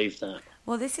can't believe that.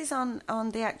 Well, this is on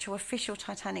the actual official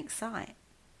Titanic site.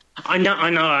 I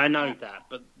know that,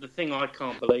 but the thing I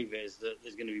can't believe is that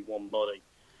there's going to be one body.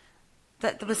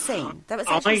 That was seen. That was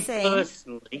actually seen.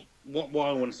 Personally, what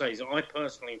I want to say is I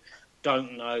personally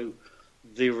don't know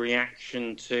the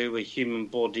reaction to a human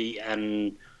body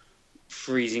and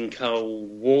freezing cold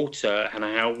water and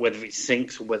how whether it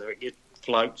sinks or whether it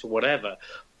floats or whatever.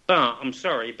 But I'm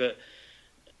sorry, but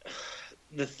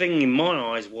the thing in my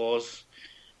eyes was,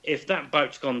 if that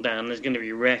boat's gone down, there's going to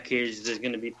be wreckage, there's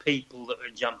going to be people that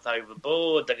have jumped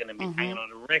overboard, they're going to be hanging on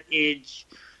the wreckage,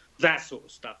 that sort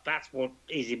of stuff. That's what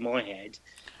is in my head.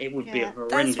 It would be a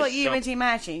horrendous... That's what you would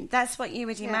imagine. That's what you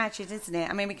would imagine, isn't it?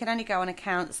 I mean, we can only go on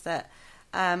accounts that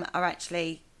are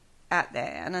actually out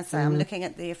there. And I say, I'm looking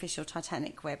at the official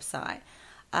Titanic website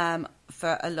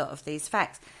for a lot of these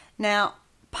facts. Now,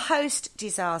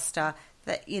 post-disaster,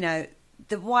 that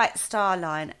the White Star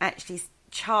Line actually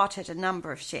chartered a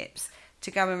number of ships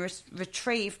to go and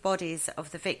retrieve bodies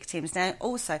of the victims. Now,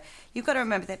 also, you've got to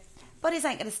remember that bodies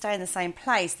ain't going to stay in the same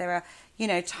place. There are,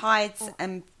 tides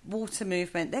and water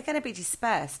movement. They're going to be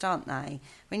dispersed, aren't they?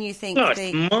 When you think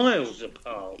miles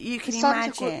apart. You can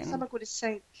imagine. Some are going to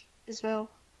sink as well.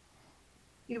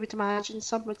 You would imagine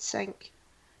some would sink.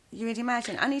 You would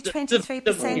imagine. Only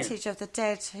 23% of the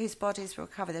dead whose bodies were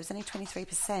recovered. There was only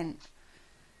 23%.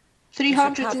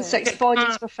 306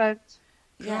 bodies were found.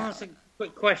 Yeah. That's a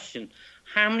quick question.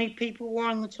 How many people were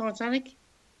on the Titanic?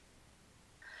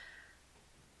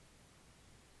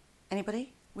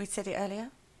 Anybody? We said it earlier.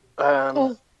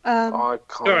 I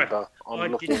can't remember.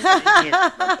 I'm looking.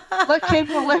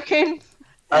 We're looking.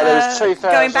 There's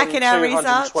 2,223. Going back in our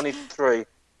research.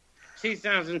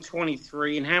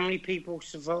 2023, and how many people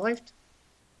survived?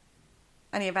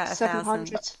 Only about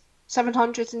 1,000.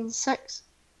 706.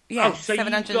 Yeah, so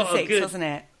 706, wasn't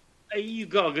it? You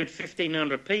got a good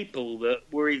 1,500 people that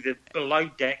were either below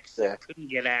decks that couldn't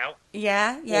get out.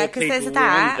 Yeah, because there's on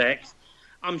decks.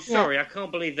 I'm sorry, I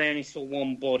can't believe they only saw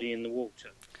one body in the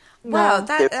water. Well,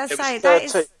 that is.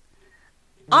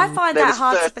 I find that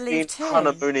hard to believe too.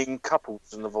 Honeymooning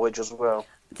couples in the voyage as well.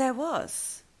 There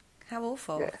was. How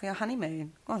awful for your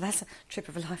honeymoon. Well, that's a trip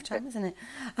of a lifetime, isn't it?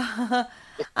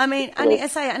 I mean, only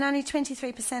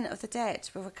 23% of the dead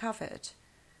were recovered.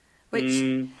 Which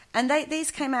and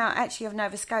these came out actually of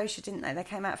Nova Scotia, didn't they? They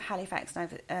came out of Halifax,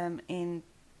 in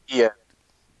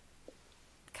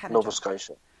Canada.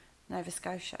 Nova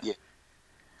Scotia. Yeah.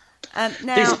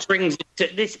 Now this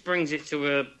brings it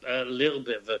to a little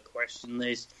bit of a question.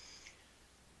 There's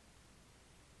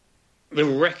the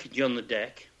wreckage on the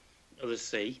deck of the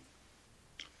sea.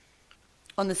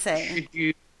 On the sea.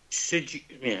 Should you?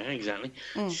 Yeah, exactly.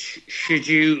 Should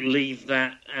you leave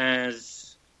that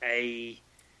as a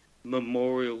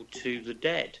memorial to the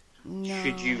dead? No.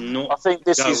 Should you not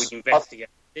investigate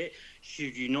it?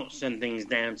 Should you not send things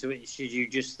down to it? Should you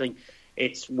just think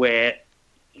it's where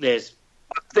there's...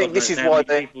 I think this is why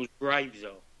people's graves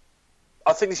are.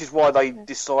 I think this is why they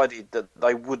decided that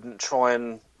they wouldn't try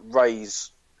and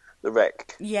raise the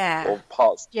wreck. Yeah. Or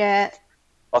parts. Yeah.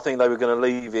 I think they were going to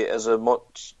leave it as a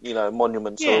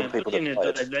monument to all the people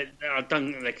that died. I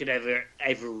don't think they could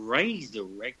ever raise the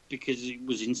wreck because it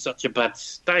was in such a bad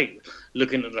state.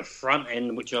 Looking at the front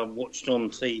end, which I watched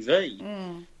on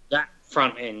TV, that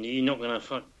front end you're not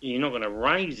going to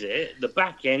raise it. The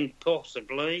back end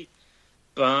possibly,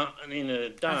 but at the end of the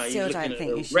day, I still don't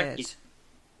think you should.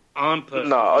 I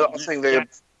think they're.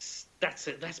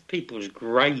 That's people's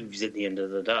graves at the end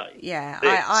of the day. Yeah,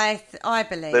 I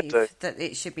believe that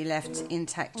it should be left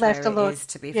intact where it is,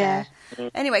 to be fair.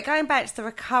 Anyway, going back to the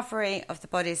recovery of the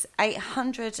bodies,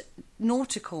 800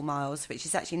 nautical miles, which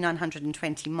is actually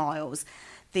 920 miles,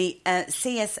 the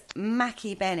CS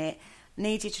Mackie Bennett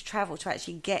needed to travel to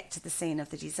actually get to the scene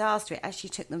of the disaster. It actually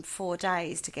took them 4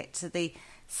 days to get to the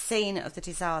scene of the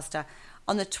disaster.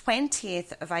 On the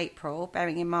 20th of April,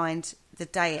 bearing in mind the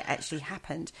day it actually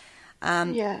happened,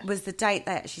 was the date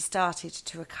they actually started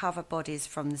to recover bodies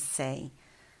from the sea.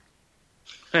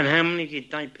 And how many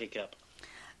did they pick up?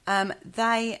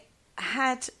 They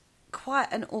had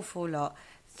quite an awful lot.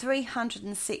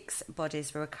 306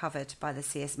 bodies were recovered by the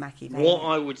CS Mackie Bennett. What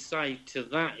I would say to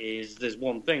that is, there's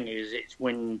one thing, is it's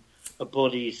when a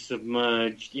body is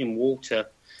submerged in water,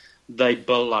 they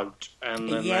bloat and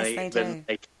then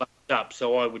they clumped up.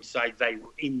 So I would say they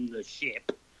were in the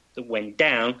ship that went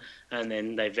down, and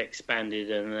then they've expanded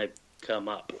and they've come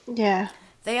up. Yeah.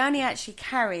 They only actually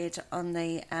carried on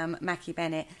the Mackie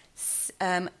Bennett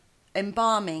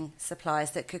embalming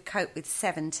supplies that could cope with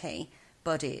 70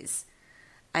 bodies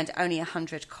and only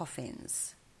 100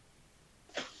 coffins.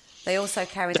 They also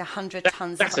carried 100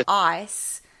 tons of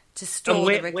ice to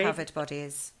store the recovered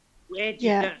bodies. Where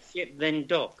did that ship then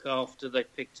dock after they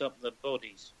picked up the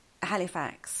bodies?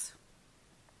 Halifax.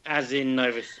 As in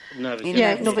Nova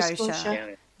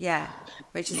Scotia. Yeah,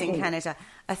 which is in Canada.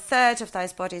 A third of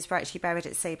those bodies were actually buried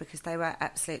at sea because they were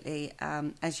absolutely,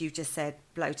 as you just said,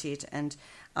 bloated and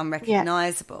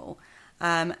unrecognisable.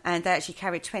 and they actually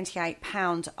carried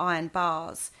 28-pound iron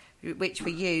bars, which were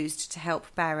used to help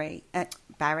bury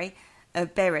the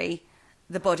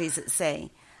bodies at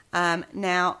sea.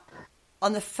 Now,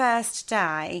 on the first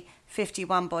day,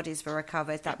 51 bodies were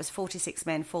recovered. That was 46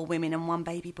 men, 4 women, and 1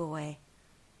 baby boy.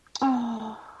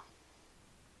 Oh.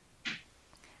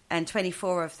 And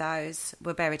 24 of those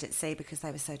were buried at sea because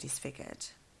they were so disfigured.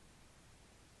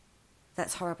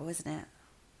 That's horrible, isn't it?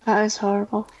 That is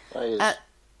horrible. That is.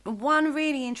 One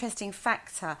really interesting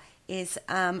factor is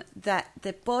that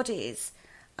the bodies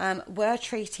were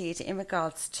treated in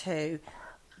regards to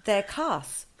their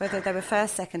class, whether they were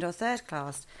first, second or third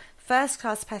class. First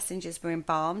class passengers were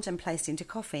embalmed and placed into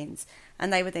coffins,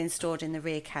 and they were then stored in the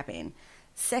rear cabin.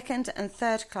 Second and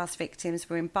third class victims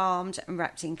were embalmed and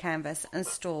wrapped in canvas and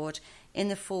stored in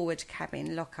the forward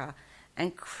cabin locker.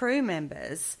 And crew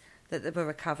members that were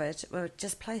recovered were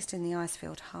just placed in the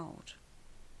ice-filled hold.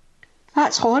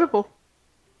 That's horrible.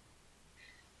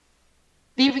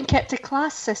 They even kept a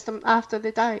class system after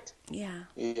they died. Yeah.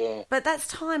 Yeah. But that's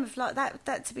time of like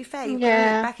that to be fair, you've got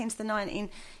to look back into the 19,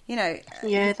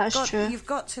 Yeah, that's true. You've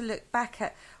got to look back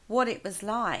at what it was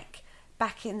like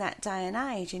back in that day and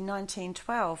age in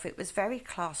 1912. It was very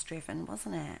class driven,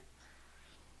 wasn't it?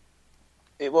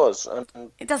 It was.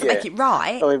 It doesn't make it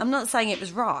right. I mean, I'm not saying it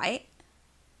was right.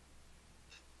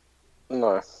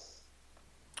 No.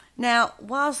 Now,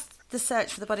 whilst the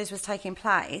search for the bodies was taking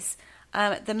place,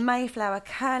 the Mayflower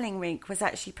curling rink was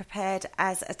actually prepared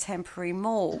as a temporary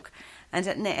morgue, and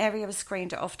an area was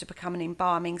screened off to become an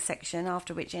embalming section,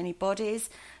 after which any bodies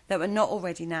that were not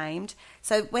already named.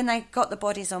 So when they got the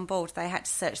bodies on board, they had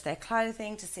to search their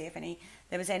clothing to see if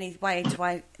there was any way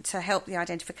to help the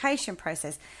identification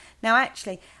process. Now,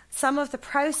 actually, some of the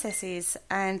processes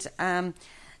and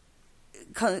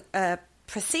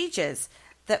procedures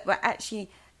that were actually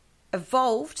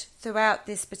evolved throughout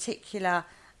this particular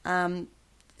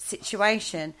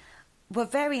situation were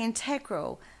very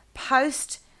integral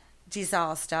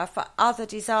post-disaster for other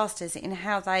disasters in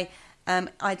how they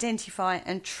identify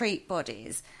and treat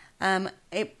bodies.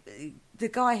 The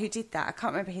guy who did that, I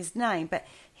can't remember his name, but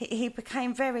he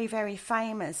became very, very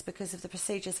famous because of the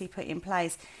procedures he put in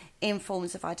place in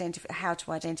forms of how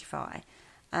to identify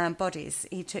bodies.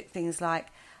 He took things like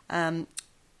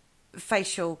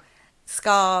facial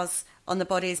scars on the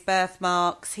bodies,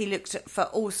 birthmarks. He looked for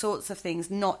all sorts of things,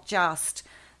 not just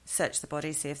search the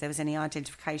body, see if there was any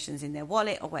identifications in their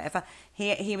wallet or whatever.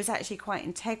 He was actually quite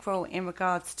integral in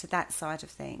regards to that side of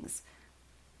things.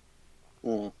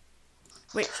 Mm.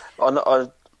 Which,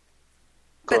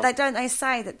 but they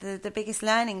say that the biggest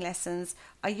learning lessons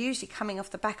are usually coming off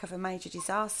the back of a major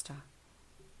disaster.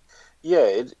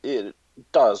 Yeah, it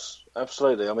does,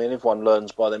 absolutely. I mean, everyone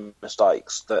learns by their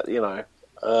mistakes, that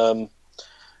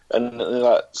and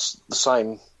that's the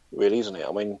same, really, isn't it?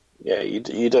 I mean, yeah, you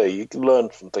do. You can learn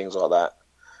from things like that.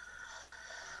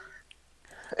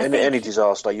 Any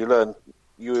disaster, you learn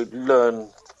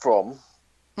from.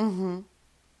 Mm-hmm.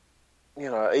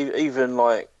 Even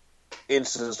like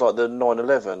incidents like the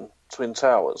 9/11 Twin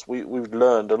Towers, we've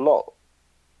learned a lot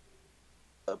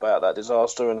about that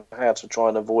disaster and how to try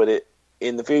and avoid it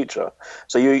in the future.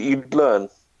 So you learn.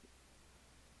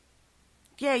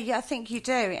 Yeah, I think you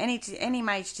do. Any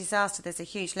major disaster, there's a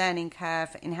huge learning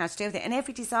curve in how to deal with it. And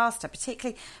every disaster,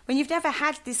 particularly when you've never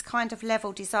had this kind of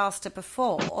level disaster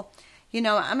before, you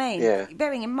know what I mean? Yeah.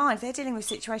 Bearing in mind, they're dealing with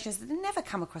situations that they've never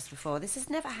come across before. This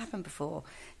has never happened before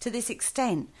to this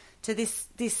extent, to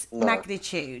this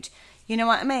magnitude. You know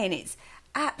what I mean? It's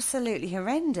absolutely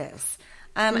horrendous.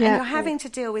 And you're having to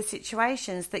deal with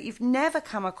situations that you've never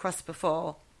come across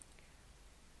before.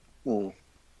 Mm.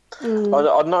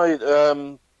 I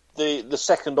know the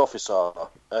second officer,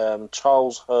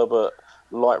 Charles Herbert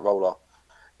Lightroller,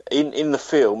 in the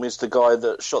film is the guy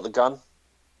that shot the gun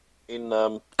in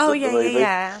the movie.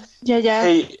 Yeah.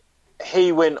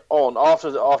 He went on after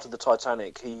the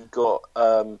Titanic. He got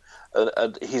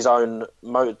his own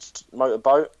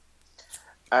motorboat,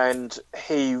 and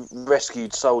he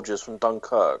rescued soldiers from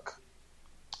Dunkirk.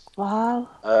 Wow.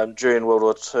 During World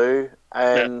War II,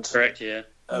 and that's correct.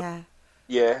 Yeah.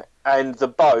 Yeah, and the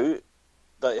boat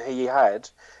that he had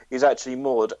is actually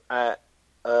moored at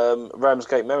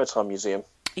Ramsgate Maritime Museum.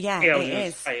 Yeah, I was it going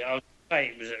is. to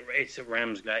say it's at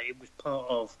Ramsgate. It was part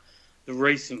of the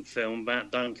recent film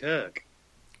about Dunkirk.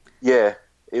 Yeah,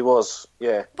 it was.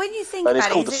 Yeah. When you think and about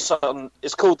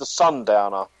it's called the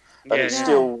Sundowner, and it's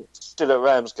still at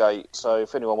Ramsgate. So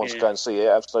if anyone wants to go and see it,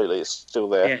 absolutely, it's still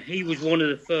there. Yeah, he was one of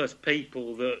the first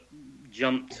people that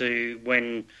jumped to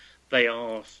when they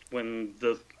asked, when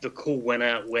the call went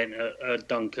out, when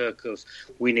Dunkirk,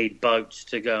 we need boats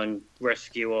to go and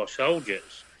rescue our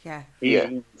soldiers. Yeah. He was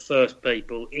one of the first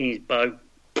people in his boat.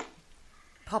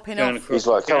 Popping going off. across He's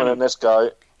like, the come on, channel. let's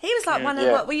go. He was like Yeah. one of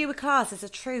Yeah. what you would class as a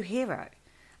true hero.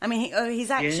 I mean, his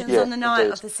actions Yeah, on the night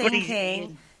indeed. of the But he's-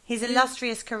 sinking, his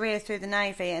illustrious career through the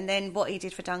Navy, and then what he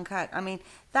did for Dunkirk. I mean,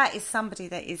 that is somebody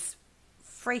that is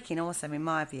freaking awesome in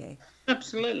my view.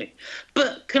 Absolutely.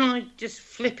 But can I just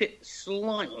flip it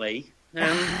slightly?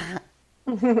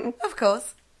 Of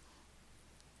course.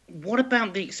 What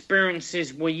about the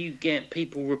experiences where you get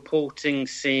people reporting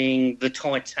seeing the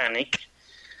Titanic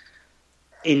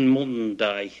in modern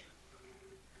day?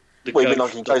 The Well, you mean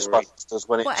like ghost in story. Ghostbusters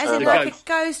when it What, as in turned like up? a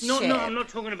ghost No, ship? no, I'm not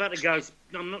talking about the ghost.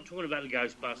 I'm not talking about the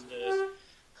Ghostbusters.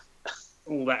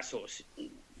 All that sort of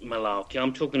malarkey.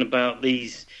 I'm talking about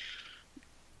these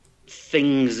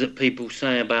things that people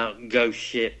say about ghost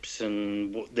ships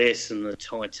and what this and the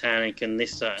Titanic and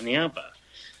this, that, and the other.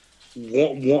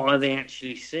 What are they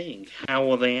actually seeing?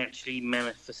 How are they actually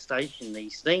manifesting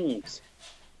these things?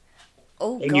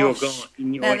 Oh, In your gosh.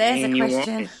 in your, Now, there's in a your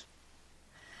question.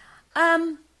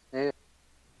 eyes? Yeah.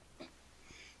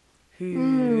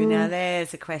 Now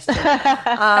there's a question.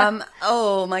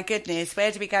 Oh my goodness,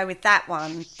 where do we go with that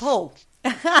one, Paul?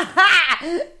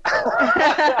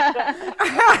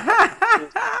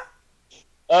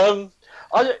 Do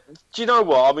you know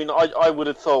what? I mean, I would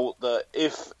have thought that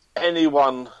if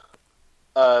anyone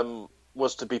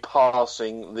was to be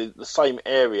passing the same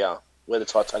area where the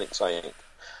Titanic sank,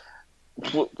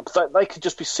 they could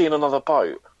just be seeing another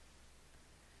boat.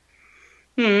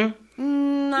 I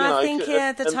know, think the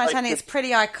and Titanic's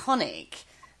pretty iconic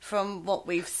from what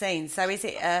we've seen. So is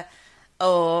it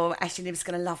Ashley Nibb's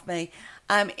going to love me.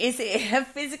 Is it a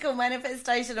physical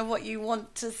manifestation of what you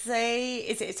want to see?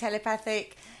 Is it a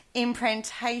telepathic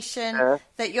imprintation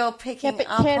that you're picking but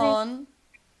up Kenny, on?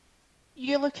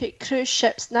 You look at cruise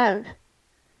ships now.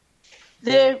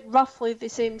 They're roughly the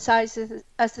same size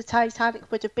as the Titanic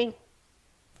would have been.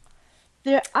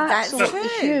 They're That's absolutely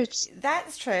true. huge.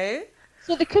 That's true.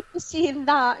 So they could be seeing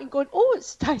that and going, "Oh,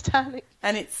 it's Titanic."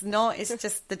 And it's not, it's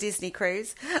just the Disney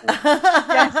cruise.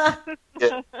 Yeah.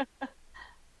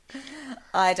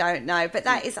 I don't know, but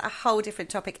that is a whole different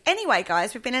topic. Anyway,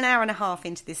 guys, we've been an hour and a half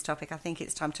into this topic. I think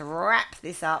it's time to wrap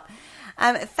this up.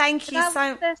 Thank you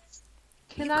so much.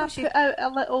 Can Of I course you- put out a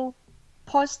little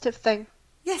positive thing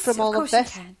Yes, from all of course you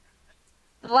this? can.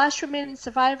 The last remaining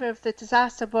survivor of the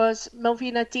disaster was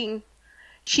Malvina Dean.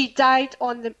 She died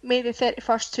on May the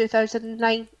 31st,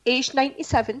 2009, aged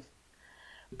 97,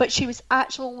 but she was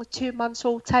actually only 2 months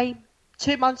old.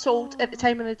 2 months old at the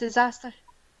time of the disaster,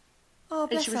 Oh, and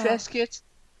bless she was her. rescued.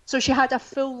 So she had a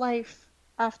full life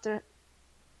after it.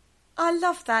 I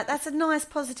love that. That's a nice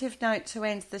positive note to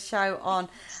end the show on.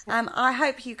 I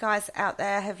hope you guys out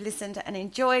there have listened and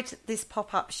enjoyed this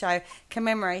pop-up show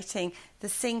commemorating the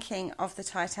sinking of the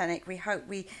Titanic. We hope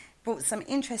we brought some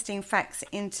interesting facts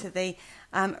into the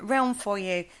realm for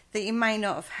you that you may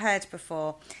not have heard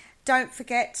before. Don't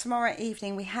forget, tomorrow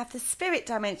evening we have the Spirit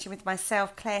Dimension with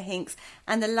myself, Claire Hinks,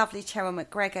 and the lovely Cheryl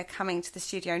McGregor coming to the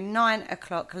studio 9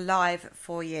 o'clock live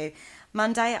for you.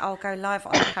 Monday I'll go live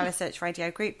on the Parasearch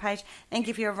Radio group page and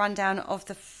give you a rundown of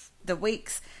the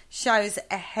week's shows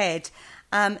ahead.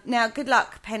 Now, good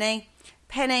luck, Penny.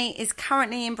 Penny is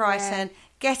currently in Brighton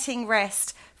getting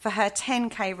rest for her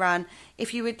 10k run.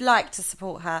 If you would like to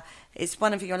support her, it's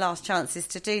one of your last chances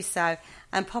to do so,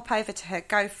 and pop over to her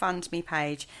GoFundMe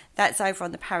page. That's over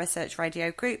on the Parasearch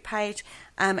Radio group page.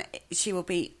 She will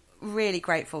be really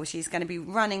grateful. She's going to be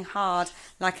running hard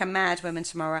like a mad woman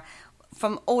tomorrow.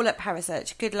 From all at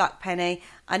Parasearch, good luck, Penny.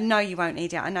 I know you won't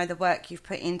need it. I know the work you've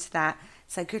put into that.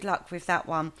 So good luck with that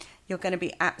one. You're going to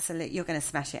be you're going to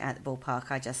smash it at the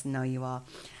ballpark. I just know you are.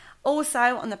 Also,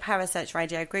 on the Parasearch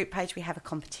Radio group page, we have a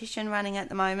competition running at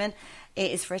the moment. It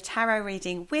is for a tarot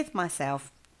reading with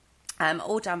myself,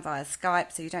 all done via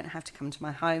Skype, so you don't have to come to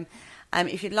my home.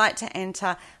 If you'd like to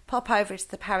enter, pop over to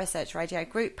the Parasearch Radio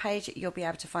group page. You'll be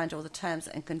able to find all the terms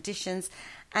and conditions.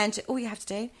 And all you have to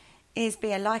do is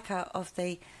be a liker of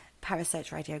the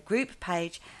Parasearch Radio group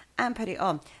page and put it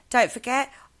on. Don't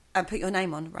forget, and put your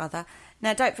name on, rather.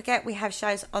 Now, don't forget, we have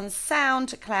shows on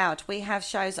SoundCloud. We have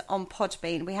shows on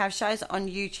Podbean. We have shows on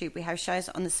YouTube. We have shows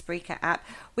on the Spreaker app.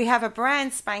 We have a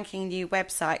brand spanking new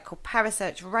website called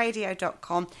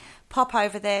parasearchradio.com. Pop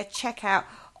over there, check out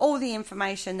all the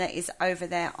information that is over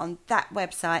there on that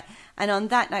website. And on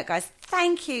that note, guys,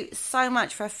 thank you so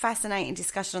much for a fascinating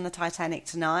discussion on the Titanic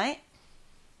tonight.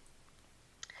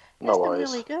 No It's been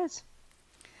worries. really good.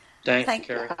 Thanks,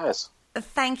 Kerry. Yes.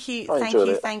 Thank you, I thank enjoyed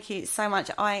you, it. thank you so much.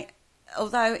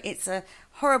 Although it's a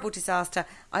horrible disaster,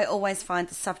 I always find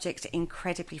the subject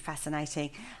incredibly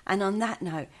fascinating. And on that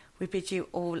note, we bid you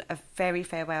all a very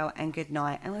farewell and good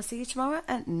night. And we'll see you tomorrow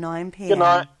at 9 p.m. Good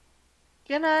night.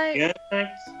 Good night. Good night.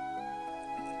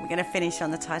 We're going to finish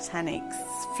on the Titanic's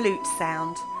flute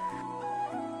sound.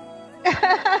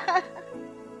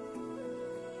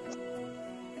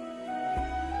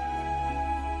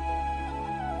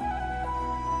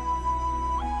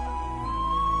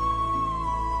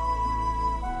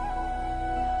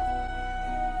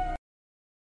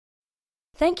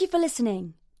 Thank you for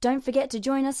listening. Don't forget to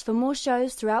join us for more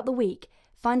shows throughout the week.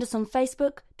 Find us on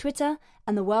Facebook, Twitter,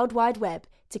 and the World Wide Web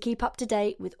to keep up to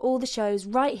date with all the shows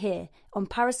right here on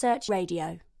Parasearch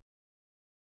Radio.